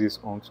praises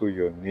unto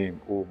your name,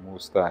 O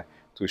Most High,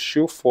 to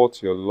show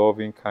forth your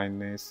loving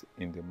kindness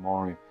in the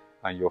morning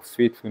and your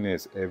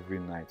faithfulness every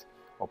night,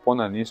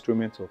 upon an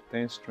instrument of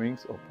 10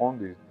 strings, upon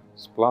the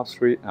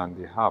psaltery and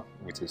the harp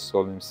with a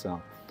solemn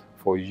sound.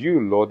 For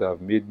you, Lord,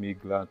 have made me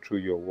glad through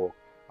your work.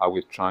 I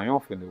will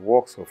triumph in the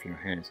works of your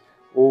hands.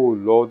 O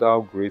Lord,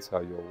 how great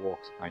are your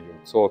works, and your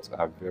thoughts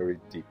are very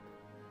deep.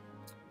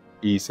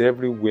 He is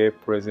everywhere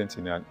present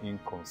in an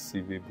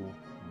inconceivable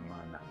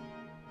manner.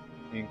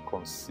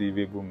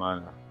 Inconceivable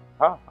manner.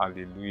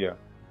 Hallelujah.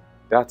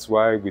 That's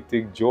why we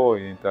take joy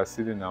in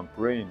interceding and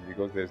praying,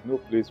 because there's no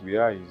place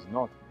where He is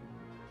not.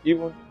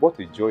 Even what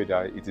a joy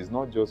that it is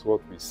not just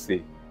what we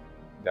say,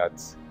 that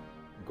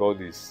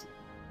God is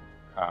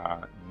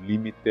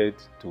limited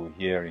to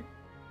hearing.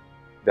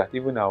 That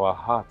even our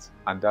heart,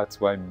 and that's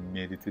why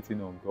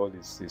meditating on God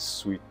is a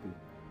sweet thing,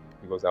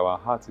 because our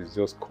heart is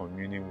just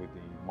communing with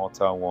the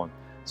immortal one.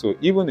 So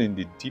even in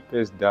the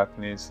deepest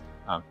darkness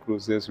and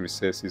closest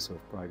recesses of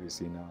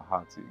privacy in our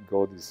hearts.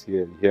 God is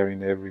here,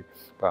 hearing every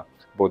part.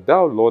 But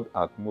thou, Lord,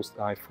 art most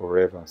high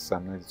forever.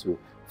 Psalm 92.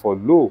 For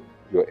lo,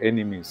 your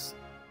enemies,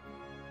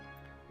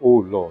 O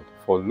Lord,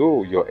 for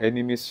lo, your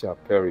enemies shall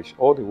perish.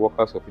 All the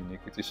workers of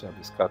iniquity shall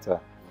be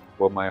scattered.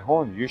 But my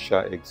horn you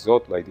shall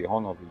exalt like the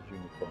horn of a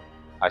unicorn.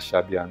 I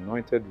shall be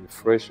anointed with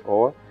fresh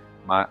oil.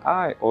 My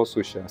eye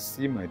also shall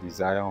see my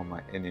desire on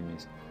my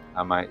enemies,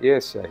 and my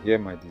ears shall hear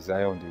my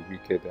desire on the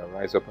wicked that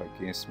rise up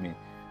against me.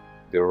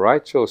 The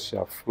righteous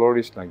shall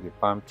flourish like the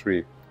palm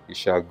tree. It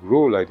shall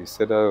grow like the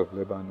cedar of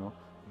Lebanon.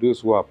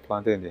 Those who are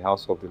planted in the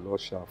house of the Lord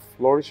shall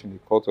flourish in the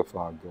court of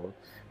our God.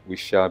 We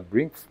shall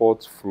bring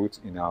forth fruit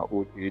in our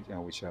old age,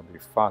 and we shall be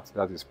fat,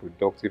 that is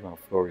productive and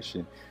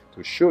flourishing,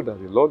 to show that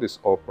the Lord is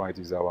upright,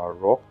 is our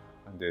rock,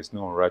 and there is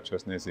no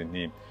unrighteousness in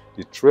him.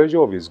 The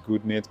treasure of his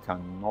goodness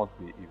cannot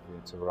be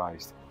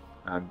inventorized.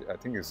 And I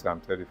think it's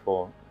Psalm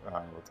 34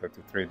 or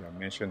 33 that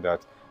mentioned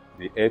that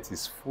the earth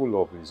is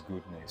full of his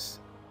goodness.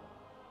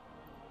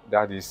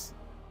 That is,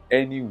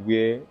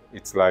 anywhere,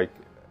 it's like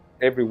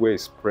everywhere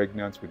is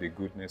pregnant with the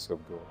goodness of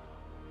God.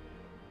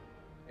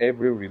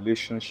 Every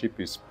relationship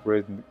is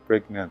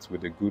pregnant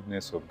with the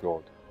goodness of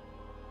God.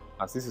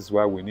 And this is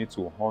why we need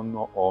to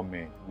honor all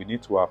men. We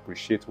need to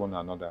appreciate one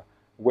another.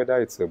 Whether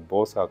it's a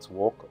boss at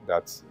work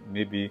that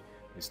maybe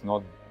is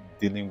not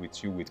dealing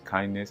with you with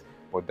kindness,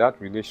 but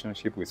that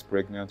relationship is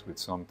pregnant with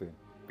something.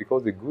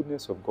 Because the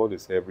goodness of God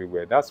is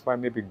everywhere. That's why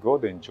maybe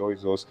God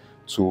enjoys us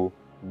to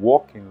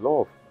walk in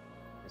love.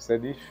 He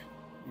said, if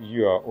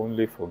you are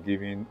only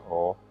forgiving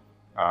or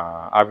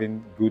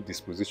having good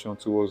disposition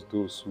towards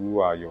those who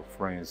are your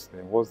friends,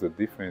 then what's the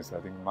difference? I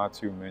think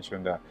Matthew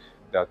mentioned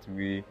that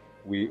we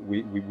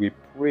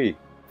pray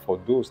for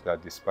those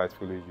that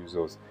despitefully use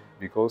us,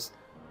 because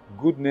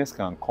goodness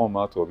can come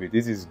out of it.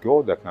 This is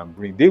God that can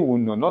bring. They will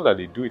know, not that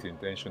they do it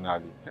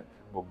intentionally,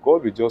 but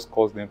God will just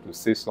cause them to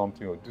say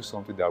something or do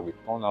something that will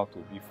turn out to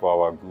be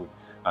for our good.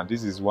 And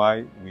this is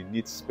why we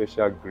need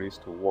special grace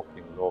to walk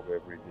in love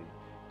every day,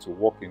 to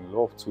walk in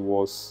love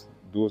towards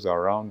those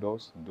around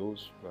us,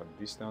 those who are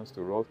distant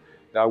to us,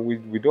 that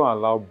we don't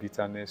allow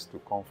bitterness to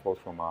come forth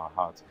from our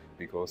hearts,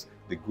 because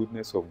the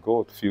goodness of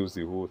God fills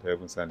the whole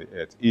heavens and the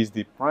earth. He is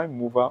the prime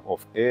mover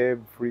of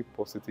every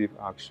positive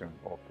action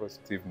or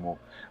positive move.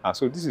 And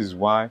so this is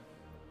why,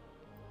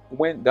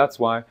 that's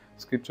why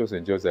scriptures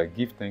enjoys that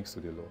give thanks to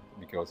the Lord,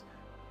 because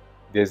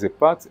there's a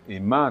part, a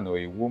man or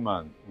a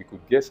woman, we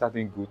could get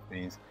certain good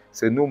things,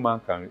 say no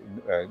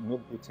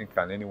good thing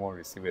can anyone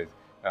receive it.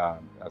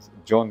 As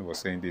John was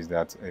saying this,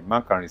 that a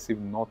man can receive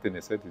nothing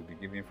except it be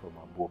given from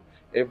above.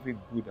 Every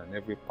good and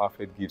every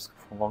perfect gift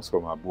comes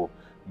from above.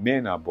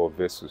 Men are but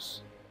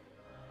vessels.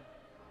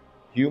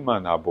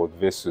 Human are but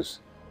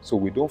vessels. So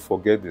we don't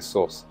forget the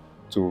source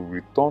to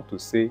return to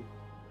say,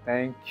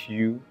 thank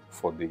you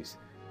for this.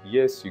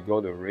 Yes, you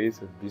got a raise,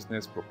 a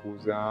business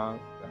proposal,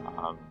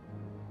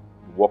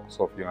 works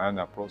of your hand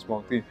and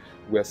prosper thing.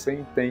 We are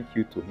saying thank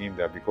you to him,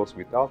 that because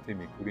without him,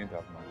 he couldn't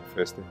have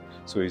manifested.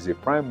 So he's a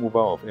prime mover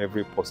of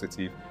every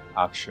positive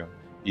action.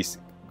 His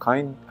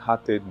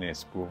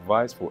kind-heartedness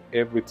provides for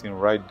everything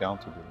right down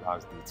to the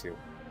last detail.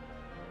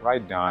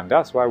 Right down. And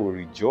that's why we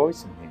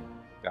rejoice in him,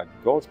 that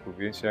God's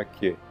providential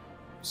care.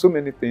 So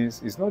many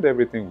things, it's not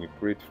everything we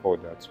prayed for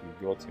that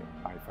we got in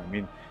life. I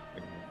mean,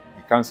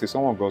 you can't say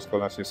someone got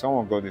scholarship,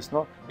 someone got it's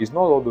not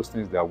all those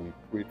things that we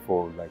prayed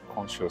for like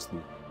consciously.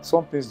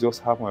 Some things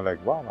just happen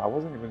like, wow, I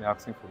wasn't even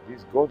asking for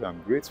this. God,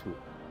 I'm grateful.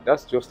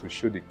 That's just to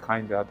show the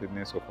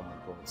kind-heartedness of our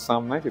God.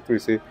 Psalm 93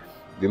 says,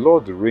 the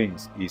Lord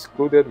reigns, he is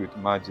clothed with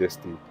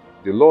majesty.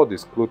 The Lord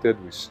is clothed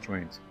with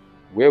strength,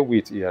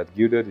 wherewith he had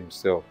gilded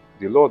himself.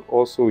 The Lord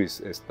also is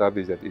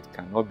established that it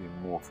cannot be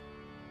moved.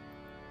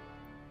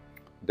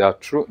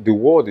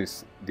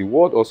 The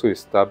word also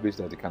established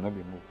that it cannot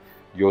be moved.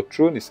 Your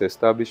throne is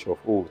established of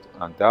old,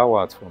 and thou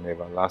art from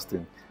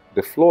everlasting.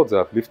 The floods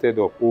have lifted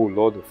up, O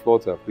Lord, the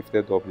floods have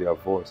lifted up their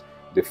voice.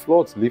 The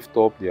floods lift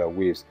up their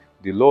waves.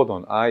 The Lord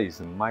on high is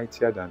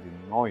mightier than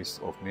the noise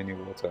of many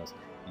waters,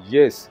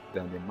 yes,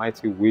 than the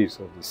mighty waves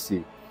of the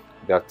sea.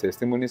 Their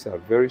testimonies are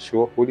very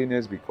sure.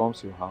 Holiness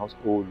becomes your house,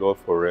 O Lord,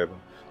 forever.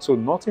 So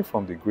nothing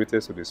from the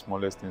greatest to the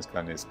smallest things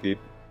can escape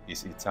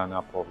his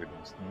eternal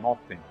providence.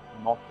 Nothing.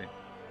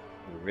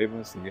 The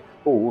ravens sing,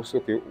 oh,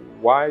 okay,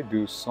 why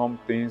do some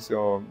things,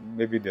 or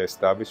maybe there's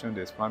starvation,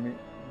 there's famine,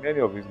 many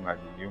of it might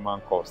be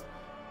human cost.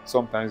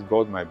 Sometimes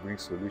God might bring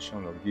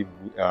solution or give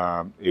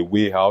a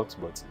way out,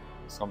 but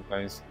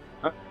sometimes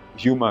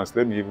humans,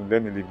 let me leave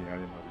the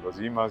animals, because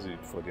humans,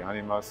 for the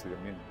animals,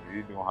 I mean,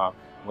 they don't have,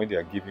 when they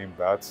are giving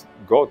birth,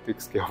 God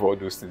takes care of all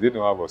those things. They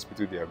don't have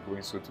hospital, they are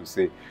going, so to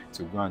say,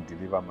 to go and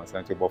deliver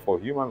maternity. But for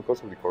human,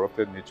 because of the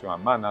corrupted nature,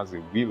 and man has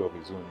a will of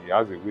his own, he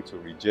has a way to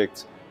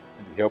reject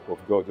the help of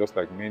God, just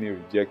like many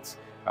reject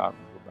by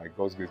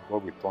God's grace.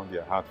 God will turn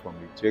their heart from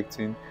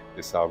rejecting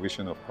the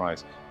salvation of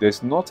Christ.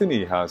 There's nothing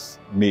he has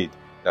made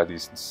that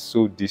is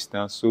so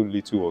distant, so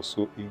little, or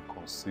so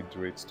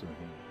inconsiderate to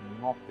him.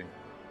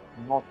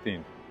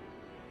 Nothing.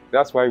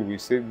 That's why we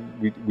say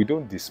we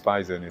don't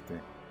despise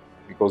anything,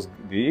 Because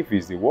the if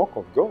is the work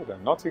of God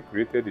and nothing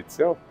created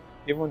itself,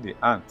 even the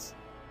ants.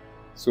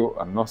 So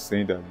I'm not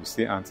saying that you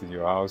see ants in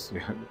your house,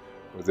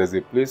 but there's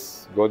a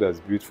place God has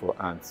built for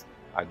ants.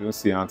 I don't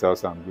see ants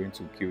house, I'm going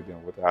to kill them.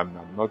 But I'm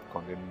not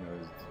condemning,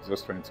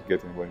 just trying to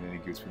get anybody any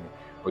guilt feeling.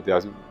 But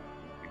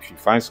if you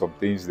find some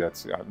things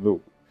that are low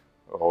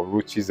or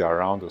roaches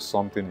around or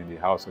something in the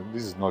house, and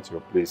this is not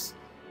your place,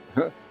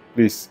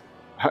 please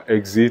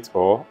exit,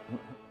 or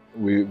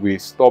we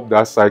stop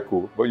that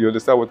cycle. But you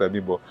understand what I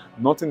mean? But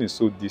nothing is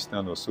so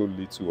distant or so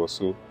little or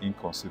so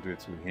inconsiderate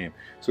to him.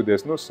 So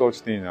there's no such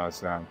thing as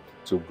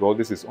to God,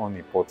 this is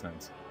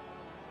unimportant,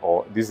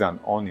 or this is an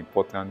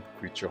unimportant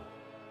creature.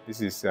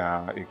 This is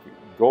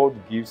God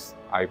gives,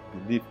 I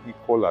believe,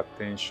 equal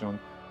attention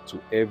to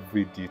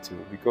every detail,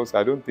 because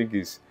I don't think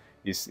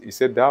he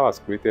said, thou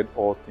hast created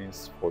all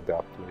things for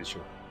their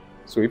pleasure.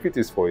 So if it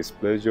is for his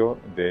pleasure,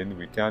 then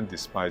we can't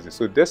despise it.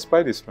 So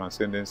despite his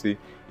transcendency,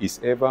 he's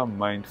ever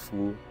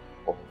mindful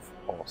of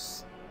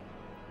us.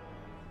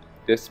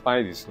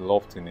 Despite his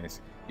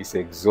loftiness, his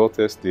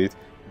exalted state,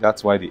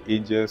 that's why the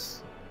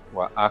angels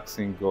were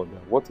asking God,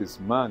 what is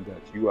man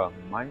that you are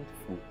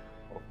mindful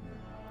of me?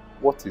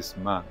 What is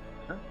man?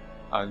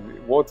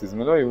 And what is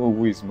man? Not even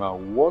who is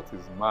man. What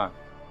is man?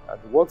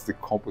 And what's the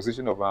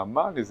composition of man?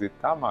 Man is a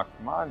tarmac.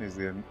 Man is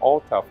an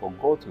altar for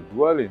God to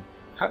dwell in.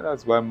 And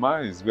that's why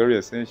man is very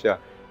essential.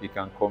 He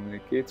can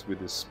communicate with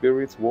the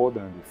spirit world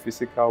and the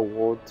physical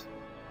world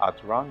at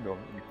random.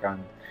 He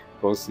can,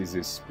 because he's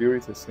a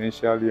spirit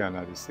essentially, and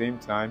at the same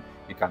time,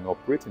 he can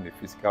operate in the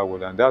physical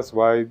world. And that's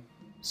why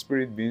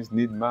spirit beings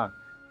need man.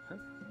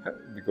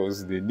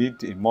 Because they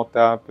need a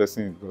mortal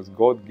person, because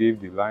God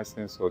gave the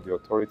license or the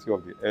authority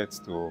of the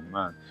earth to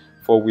man.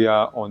 For we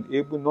are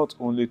unable not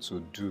only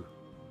to do,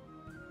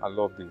 I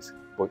love this,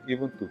 but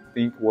even to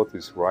think what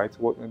is right.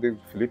 What the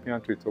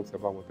Philippians 3 talks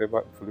about,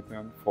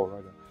 Philippians 4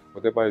 rather,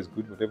 whatever is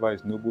good, whatever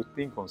is noble,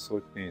 think on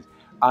such things.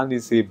 And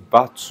it's a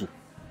battle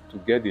to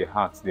get the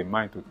heart, the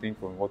mind to think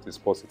on what is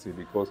positive,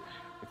 because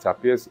it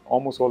appears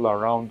almost all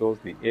around us,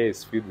 the air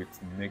is filled with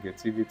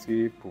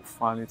negativity,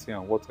 profanity,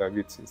 and what have you.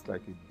 It's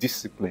like a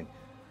discipline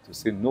to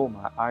say, no,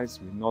 my eyes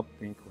will not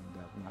think on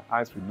that. My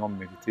eyes will not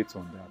meditate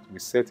on that. We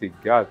set a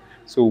guard.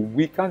 So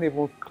we can't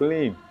even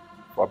claim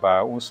by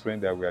our own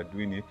strength that we are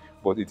doing it,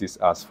 but it is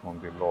as from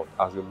the Lord.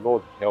 As the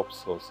Lord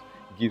helps us,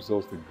 gives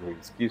us the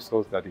grace, gives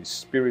us that His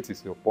Spirit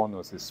is upon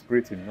us, His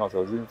Spirit in us. I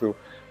was into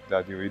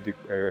that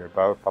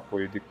about Papa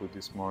Ediko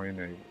this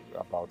morning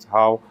about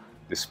how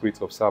the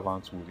spirit of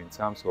servanthood, in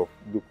terms of,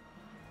 look,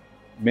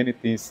 many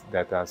things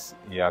that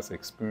he has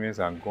experienced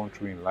and gone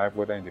through in life,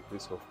 whether in the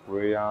place of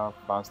prayer,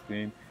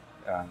 fasting,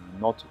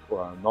 not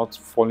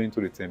falling into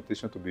the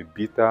temptation to be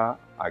bitter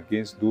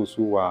against those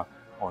who are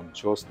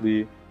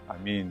unjustly,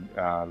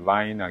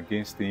 lying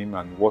against him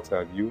and what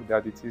have you,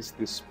 that it is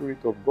the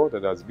Spirit of God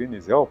that has been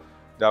his help,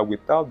 that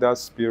without that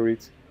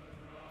Spirit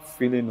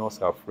filling us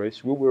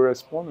afresh, we will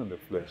respond in the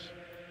flesh.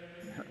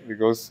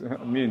 Because,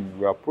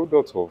 we are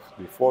products of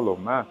the fall of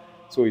man.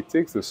 So it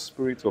takes the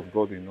Spirit of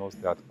God in us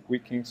that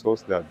quickens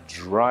us, that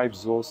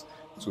drives us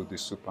to the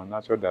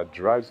supernatural, that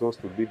drives us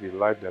to live a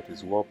life that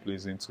is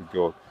well-pleasing to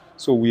God.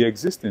 So we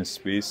exist in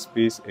space,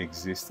 space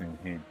exists in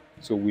Him.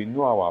 So we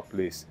know our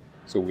place.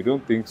 So we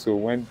don't think so.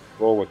 When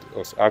God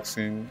was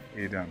asking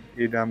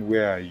Adam,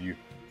 where are you?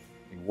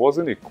 It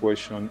wasn't a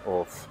question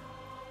of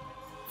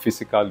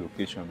physical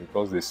location,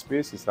 because the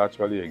space is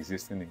actually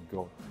existing in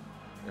God.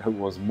 It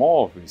was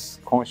more of his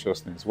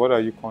consciousness. What are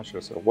you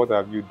conscious of? What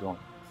have you done?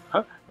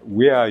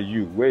 Where are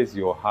you? Where is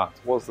your heart?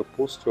 What's the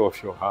posture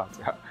of your heart?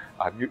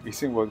 Have you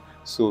seen what?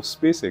 So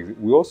space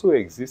we also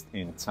exist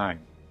in time,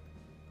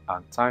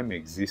 and time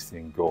exists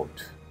in God.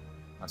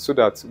 And so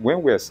that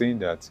when we are saying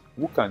that,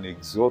 who can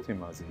exalt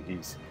Him as He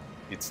is?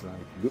 It's like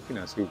looking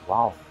and saying,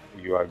 wow,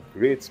 you are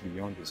great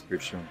beyond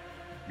description.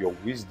 Your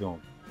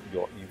wisdom,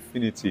 your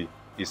infinity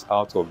is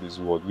out of this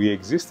world. We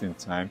exist in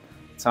time.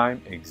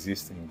 Time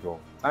exists in God.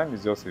 Time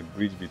is just a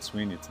bridge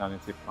between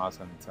eternity past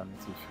and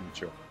eternity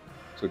future.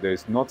 So there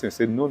is nothing.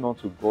 Say no, not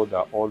to God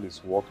that all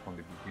is worked from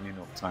the beginning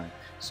of time.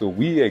 So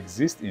we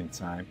exist in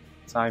time.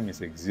 Time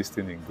is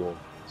existing in God.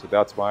 So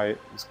that's why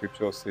the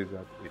scripture says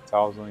that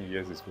 1,000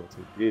 years is but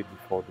a day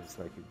before this,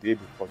 like a day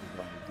before the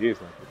dawn. A day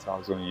is like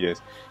 1,000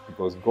 years,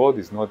 because God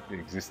is not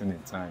existing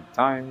in time.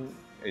 Time,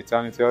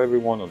 eternity, every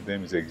one of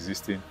them is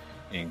existing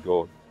in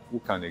God. Who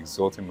can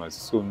exalt Him as?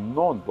 So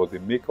none but the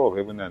Maker of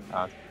heaven and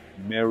earth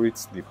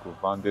merits the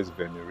profoundest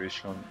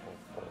veneration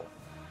of all.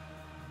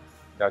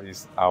 That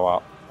is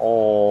our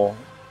all,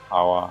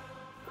 our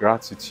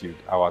gratitude,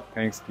 our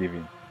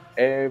thanksgiving.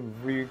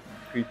 Every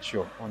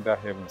creature under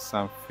heaven,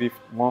 Psalm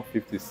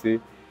 150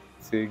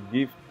 say,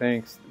 give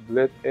thanks,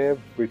 let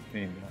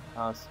everything that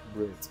has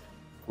breath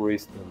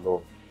praise the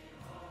Lord.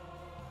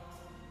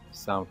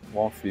 Psalm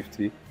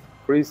 150,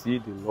 praise ye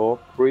the Lord,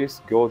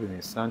 praise God in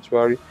His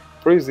sanctuary,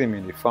 praise Him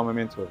in the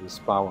firmament of His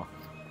power.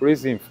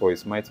 Praise Him for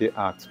His mighty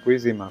acts.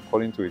 Praise Him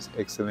according to His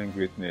excellent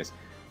greatness.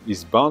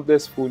 His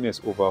boundless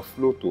fullness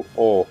overflow to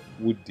all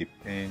who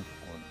depend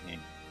on Him.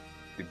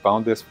 The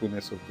boundless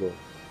fullness of God.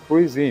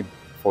 Praise Him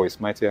for his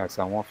mighty acts.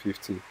 Psalm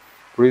 150.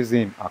 Praise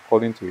him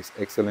according to his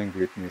excellent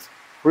greatness.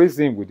 Praise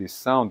him with the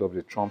sound of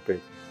the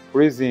trumpet.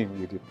 Praise him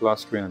with the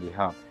plastron and the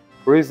harp.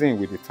 Praise him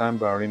with the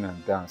tambourine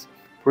and dance.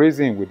 Praise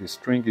him with the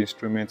string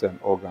instruments and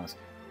organs.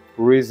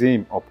 Praise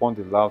him upon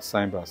the loud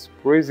cymbals.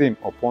 Praise him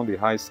upon the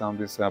high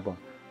sounding cymbal.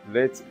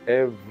 Let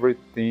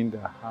everything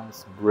that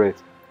has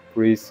breath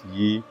praise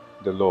ye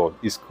the Lord.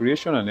 His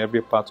creation and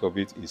every part of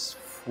it is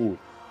full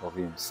of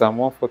him. Psalm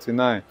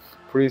 149.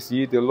 Praise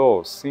ye the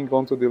Lord. Sing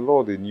unto the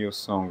Lord a new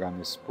song, and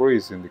his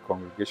praise in the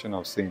congregation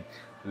of saints.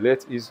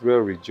 Let Israel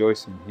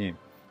rejoice in him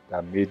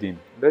that made him.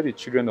 Let the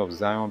children of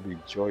Zion be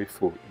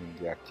joyful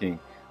in their king.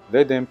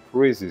 Let them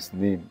praise his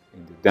name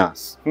in the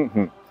dance.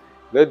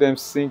 Let them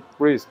sing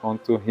praise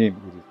unto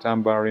him with the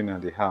tambourine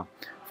and the harp.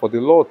 For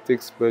the Lord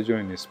takes pleasure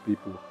in his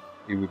people.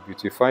 He will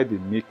beautify the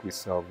meek with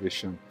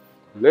salvation.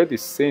 Let the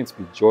saints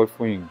be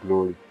joyful in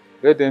glory.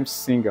 Let them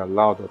sing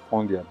aloud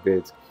upon their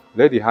beds.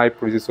 Let the high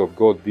praises of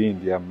God be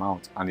in their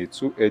mouth, and a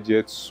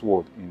two-edged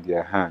sword in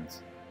their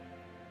hands,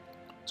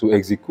 to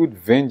execute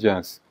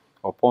vengeance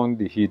upon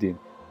the hidden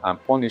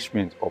and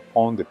punishment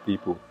upon the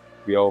people.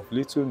 We are of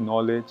little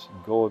knowledge.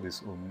 God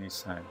is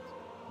omniscient.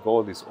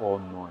 God is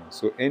all-knowing.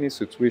 So any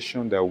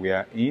situation that we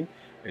are in,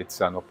 it's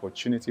an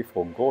opportunity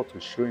for God to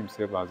show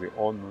himself as the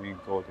all-knowing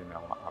God in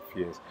our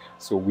affairs.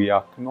 So we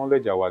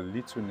acknowledge our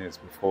littleness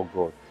before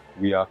God.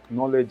 We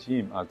acknowledge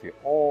him as the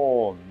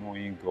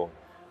all-knowing God.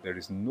 There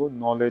is no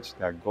knowledge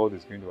that God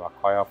is going to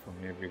acquire from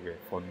everywhere.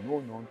 For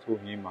known unto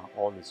him are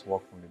all his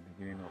work from the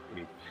beginning of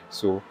age.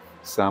 So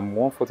Psalm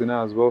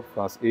 149 as well,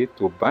 verse 8,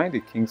 to bind the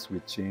kings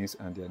with chains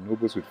and their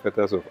nobles with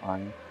fetters of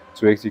iron,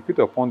 to execute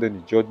upon them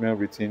the judgment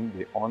written,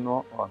 the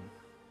honor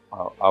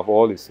of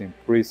all is in.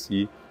 Praise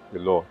ye the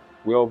Lord.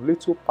 We are of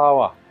little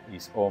power, he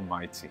is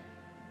almighty.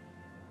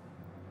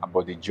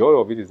 But the joy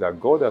of it is that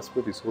God has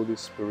put his Holy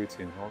Spirit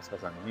in us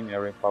as an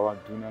inherent power,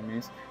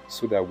 dunamis,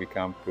 so that we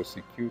can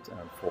prosecute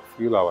and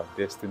fulfill our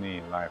destiny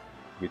in life.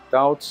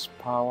 Without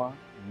power,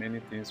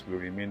 many things will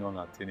remain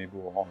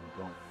unattainable or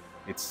undone.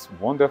 It's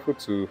wonderful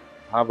to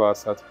have our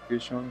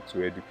certification,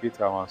 to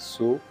educate our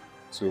soul,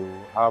 to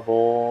have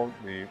all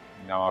in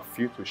our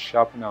field to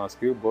sharpen our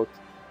skill, but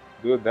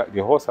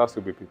the horse has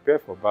to be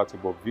prepared for battle,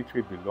 but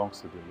victory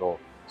belongs to the Lord.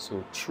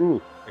 So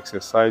through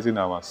exercising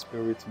our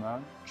spirit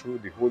man, through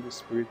the Holy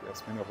Spirit,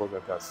 as many of us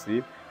that are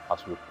saved,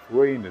 as we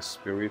pray in the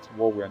Spirit,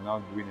 what we are now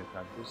doing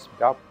is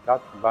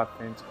that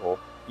latent or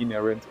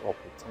inherent or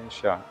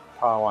potential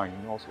power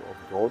in us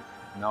of God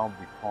now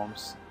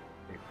becomes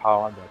a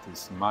power that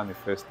is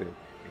manifested,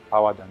 a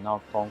power that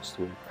now turns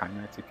to a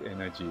kinetic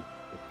energy,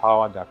 a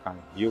power that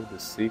can heal the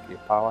sick, a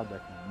power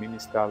that can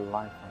minister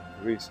life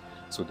and grace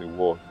to the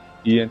world.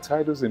 He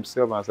entitles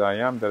himself as I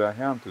am that I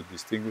am to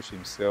distinguish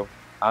himself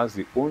as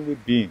the only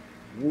being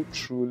who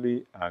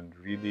truly and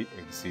really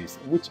exists,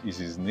 which is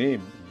his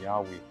name,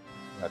 Yahweh,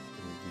 that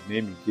the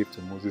name he gave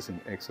to Moses in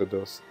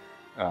Exodus,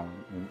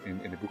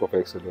 in the book of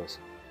Exodus.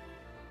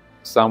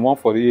 Psalm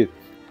 148,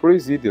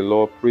 praise ye the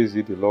Lord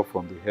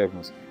from the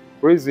heavens,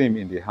 praise him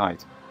in the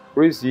height,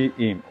 praise ye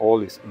him,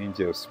 all his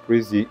angels,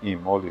 praise ye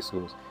him, all his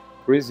hosts,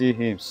 praise ye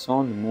him,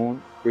 sun,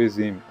 moon, praise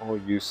him, all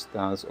you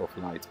stars of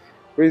light,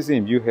 praise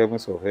him, you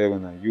heavens of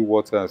heaven, and you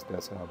waters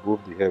that are above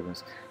the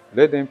heavens.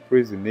 Let them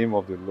praise the name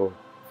of the Lord,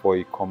 for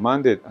he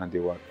commanded and they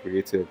were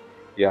created.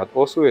 He hath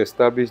also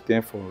established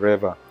them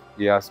forever.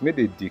 He has made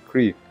a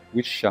decree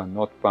which shall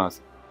not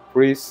pass.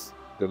 Praise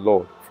the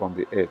Lord from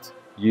the earth,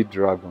 ye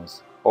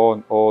dragons,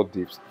 on all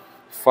deeps,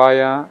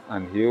 fire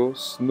and hail,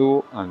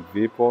 snow and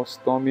vapor,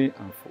 stormy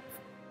and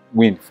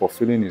wind,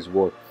 fulfilling his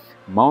word,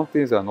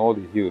 mountains and all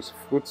the hills,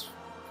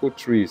 fruit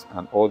trees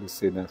and all the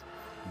cedars,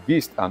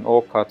 beasts and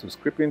all cattle,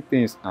 creeping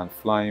things and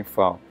flying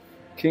fowl,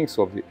 kings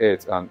of the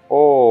earth and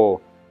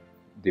all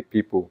the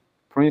people,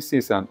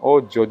 princes and all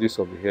judges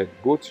of the earth,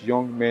 both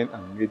young men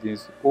and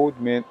maidens, old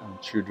men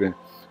and children.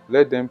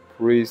 Let them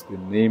praise the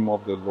name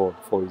of the Lord,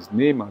 for his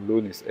name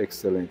alone is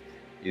excellent.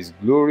 His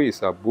glory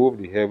is above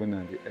the heaven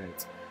and the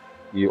earth.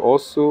 He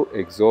also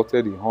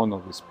exalted the horn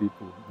of his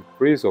people, the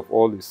praise of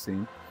all his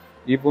saints,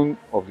 even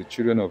of the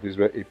children of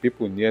Israel, a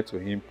people near to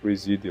him.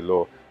 Praise ye the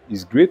Lord.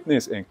 His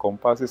greatness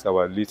encompasses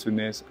our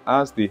littleness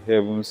as the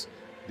heavens,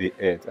 the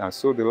earth. And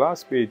so the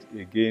last page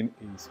again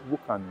is who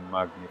can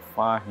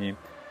magnify him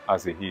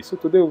as he is. So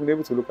today we'll be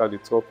able to look at the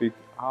topic,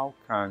 who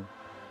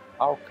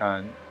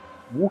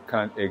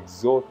can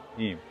exalt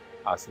him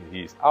as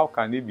he is? How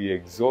can he be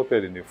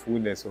exalted in the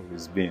fullness of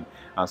his being?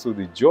 And so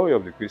the joy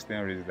of the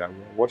Christian race is that we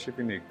are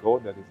worshiping a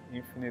God that is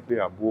infinitely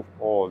above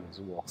all his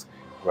works.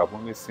 We have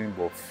only seen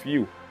but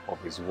few of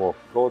his work.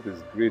 God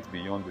is great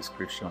beyond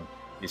description.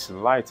 His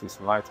light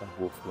is light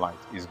above light.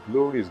 His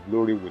glory is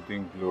glory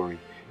within glory.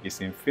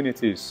 His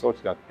infinity is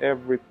such that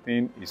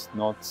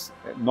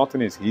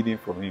nothing is hidden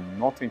from him.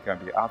 Nothing can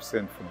be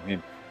absent from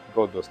him.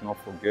 God does not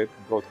forget.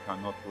 God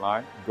cannot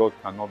lie. God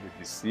cannot be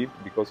deceived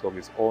because of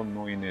his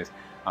all-knowingness.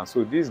 And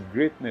so this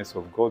greatness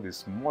of God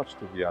is much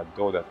to be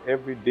adored, that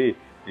every day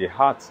the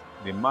heart,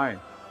 the mind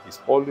is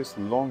always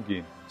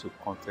longing to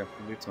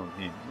contemplate on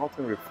him.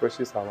 Nothing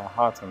refreshes our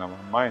heart and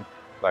our mind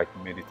like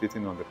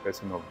meditating on the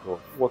person of God.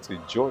 What a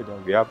joy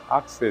that we have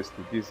access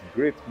to this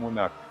great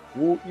monarch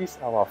who is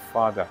our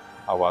Father,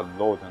 our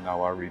Lord, and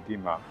our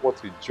Redeemer.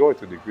 What a joy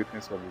to the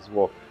greatness of His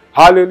work.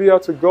 Hallelujah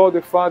to God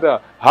the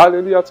Father.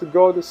 Hallelujah to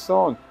God the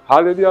Son.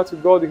 Hallelujah to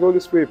God the Holy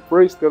Spirit.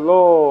 Praise the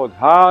Lord.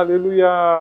 Hallelujah.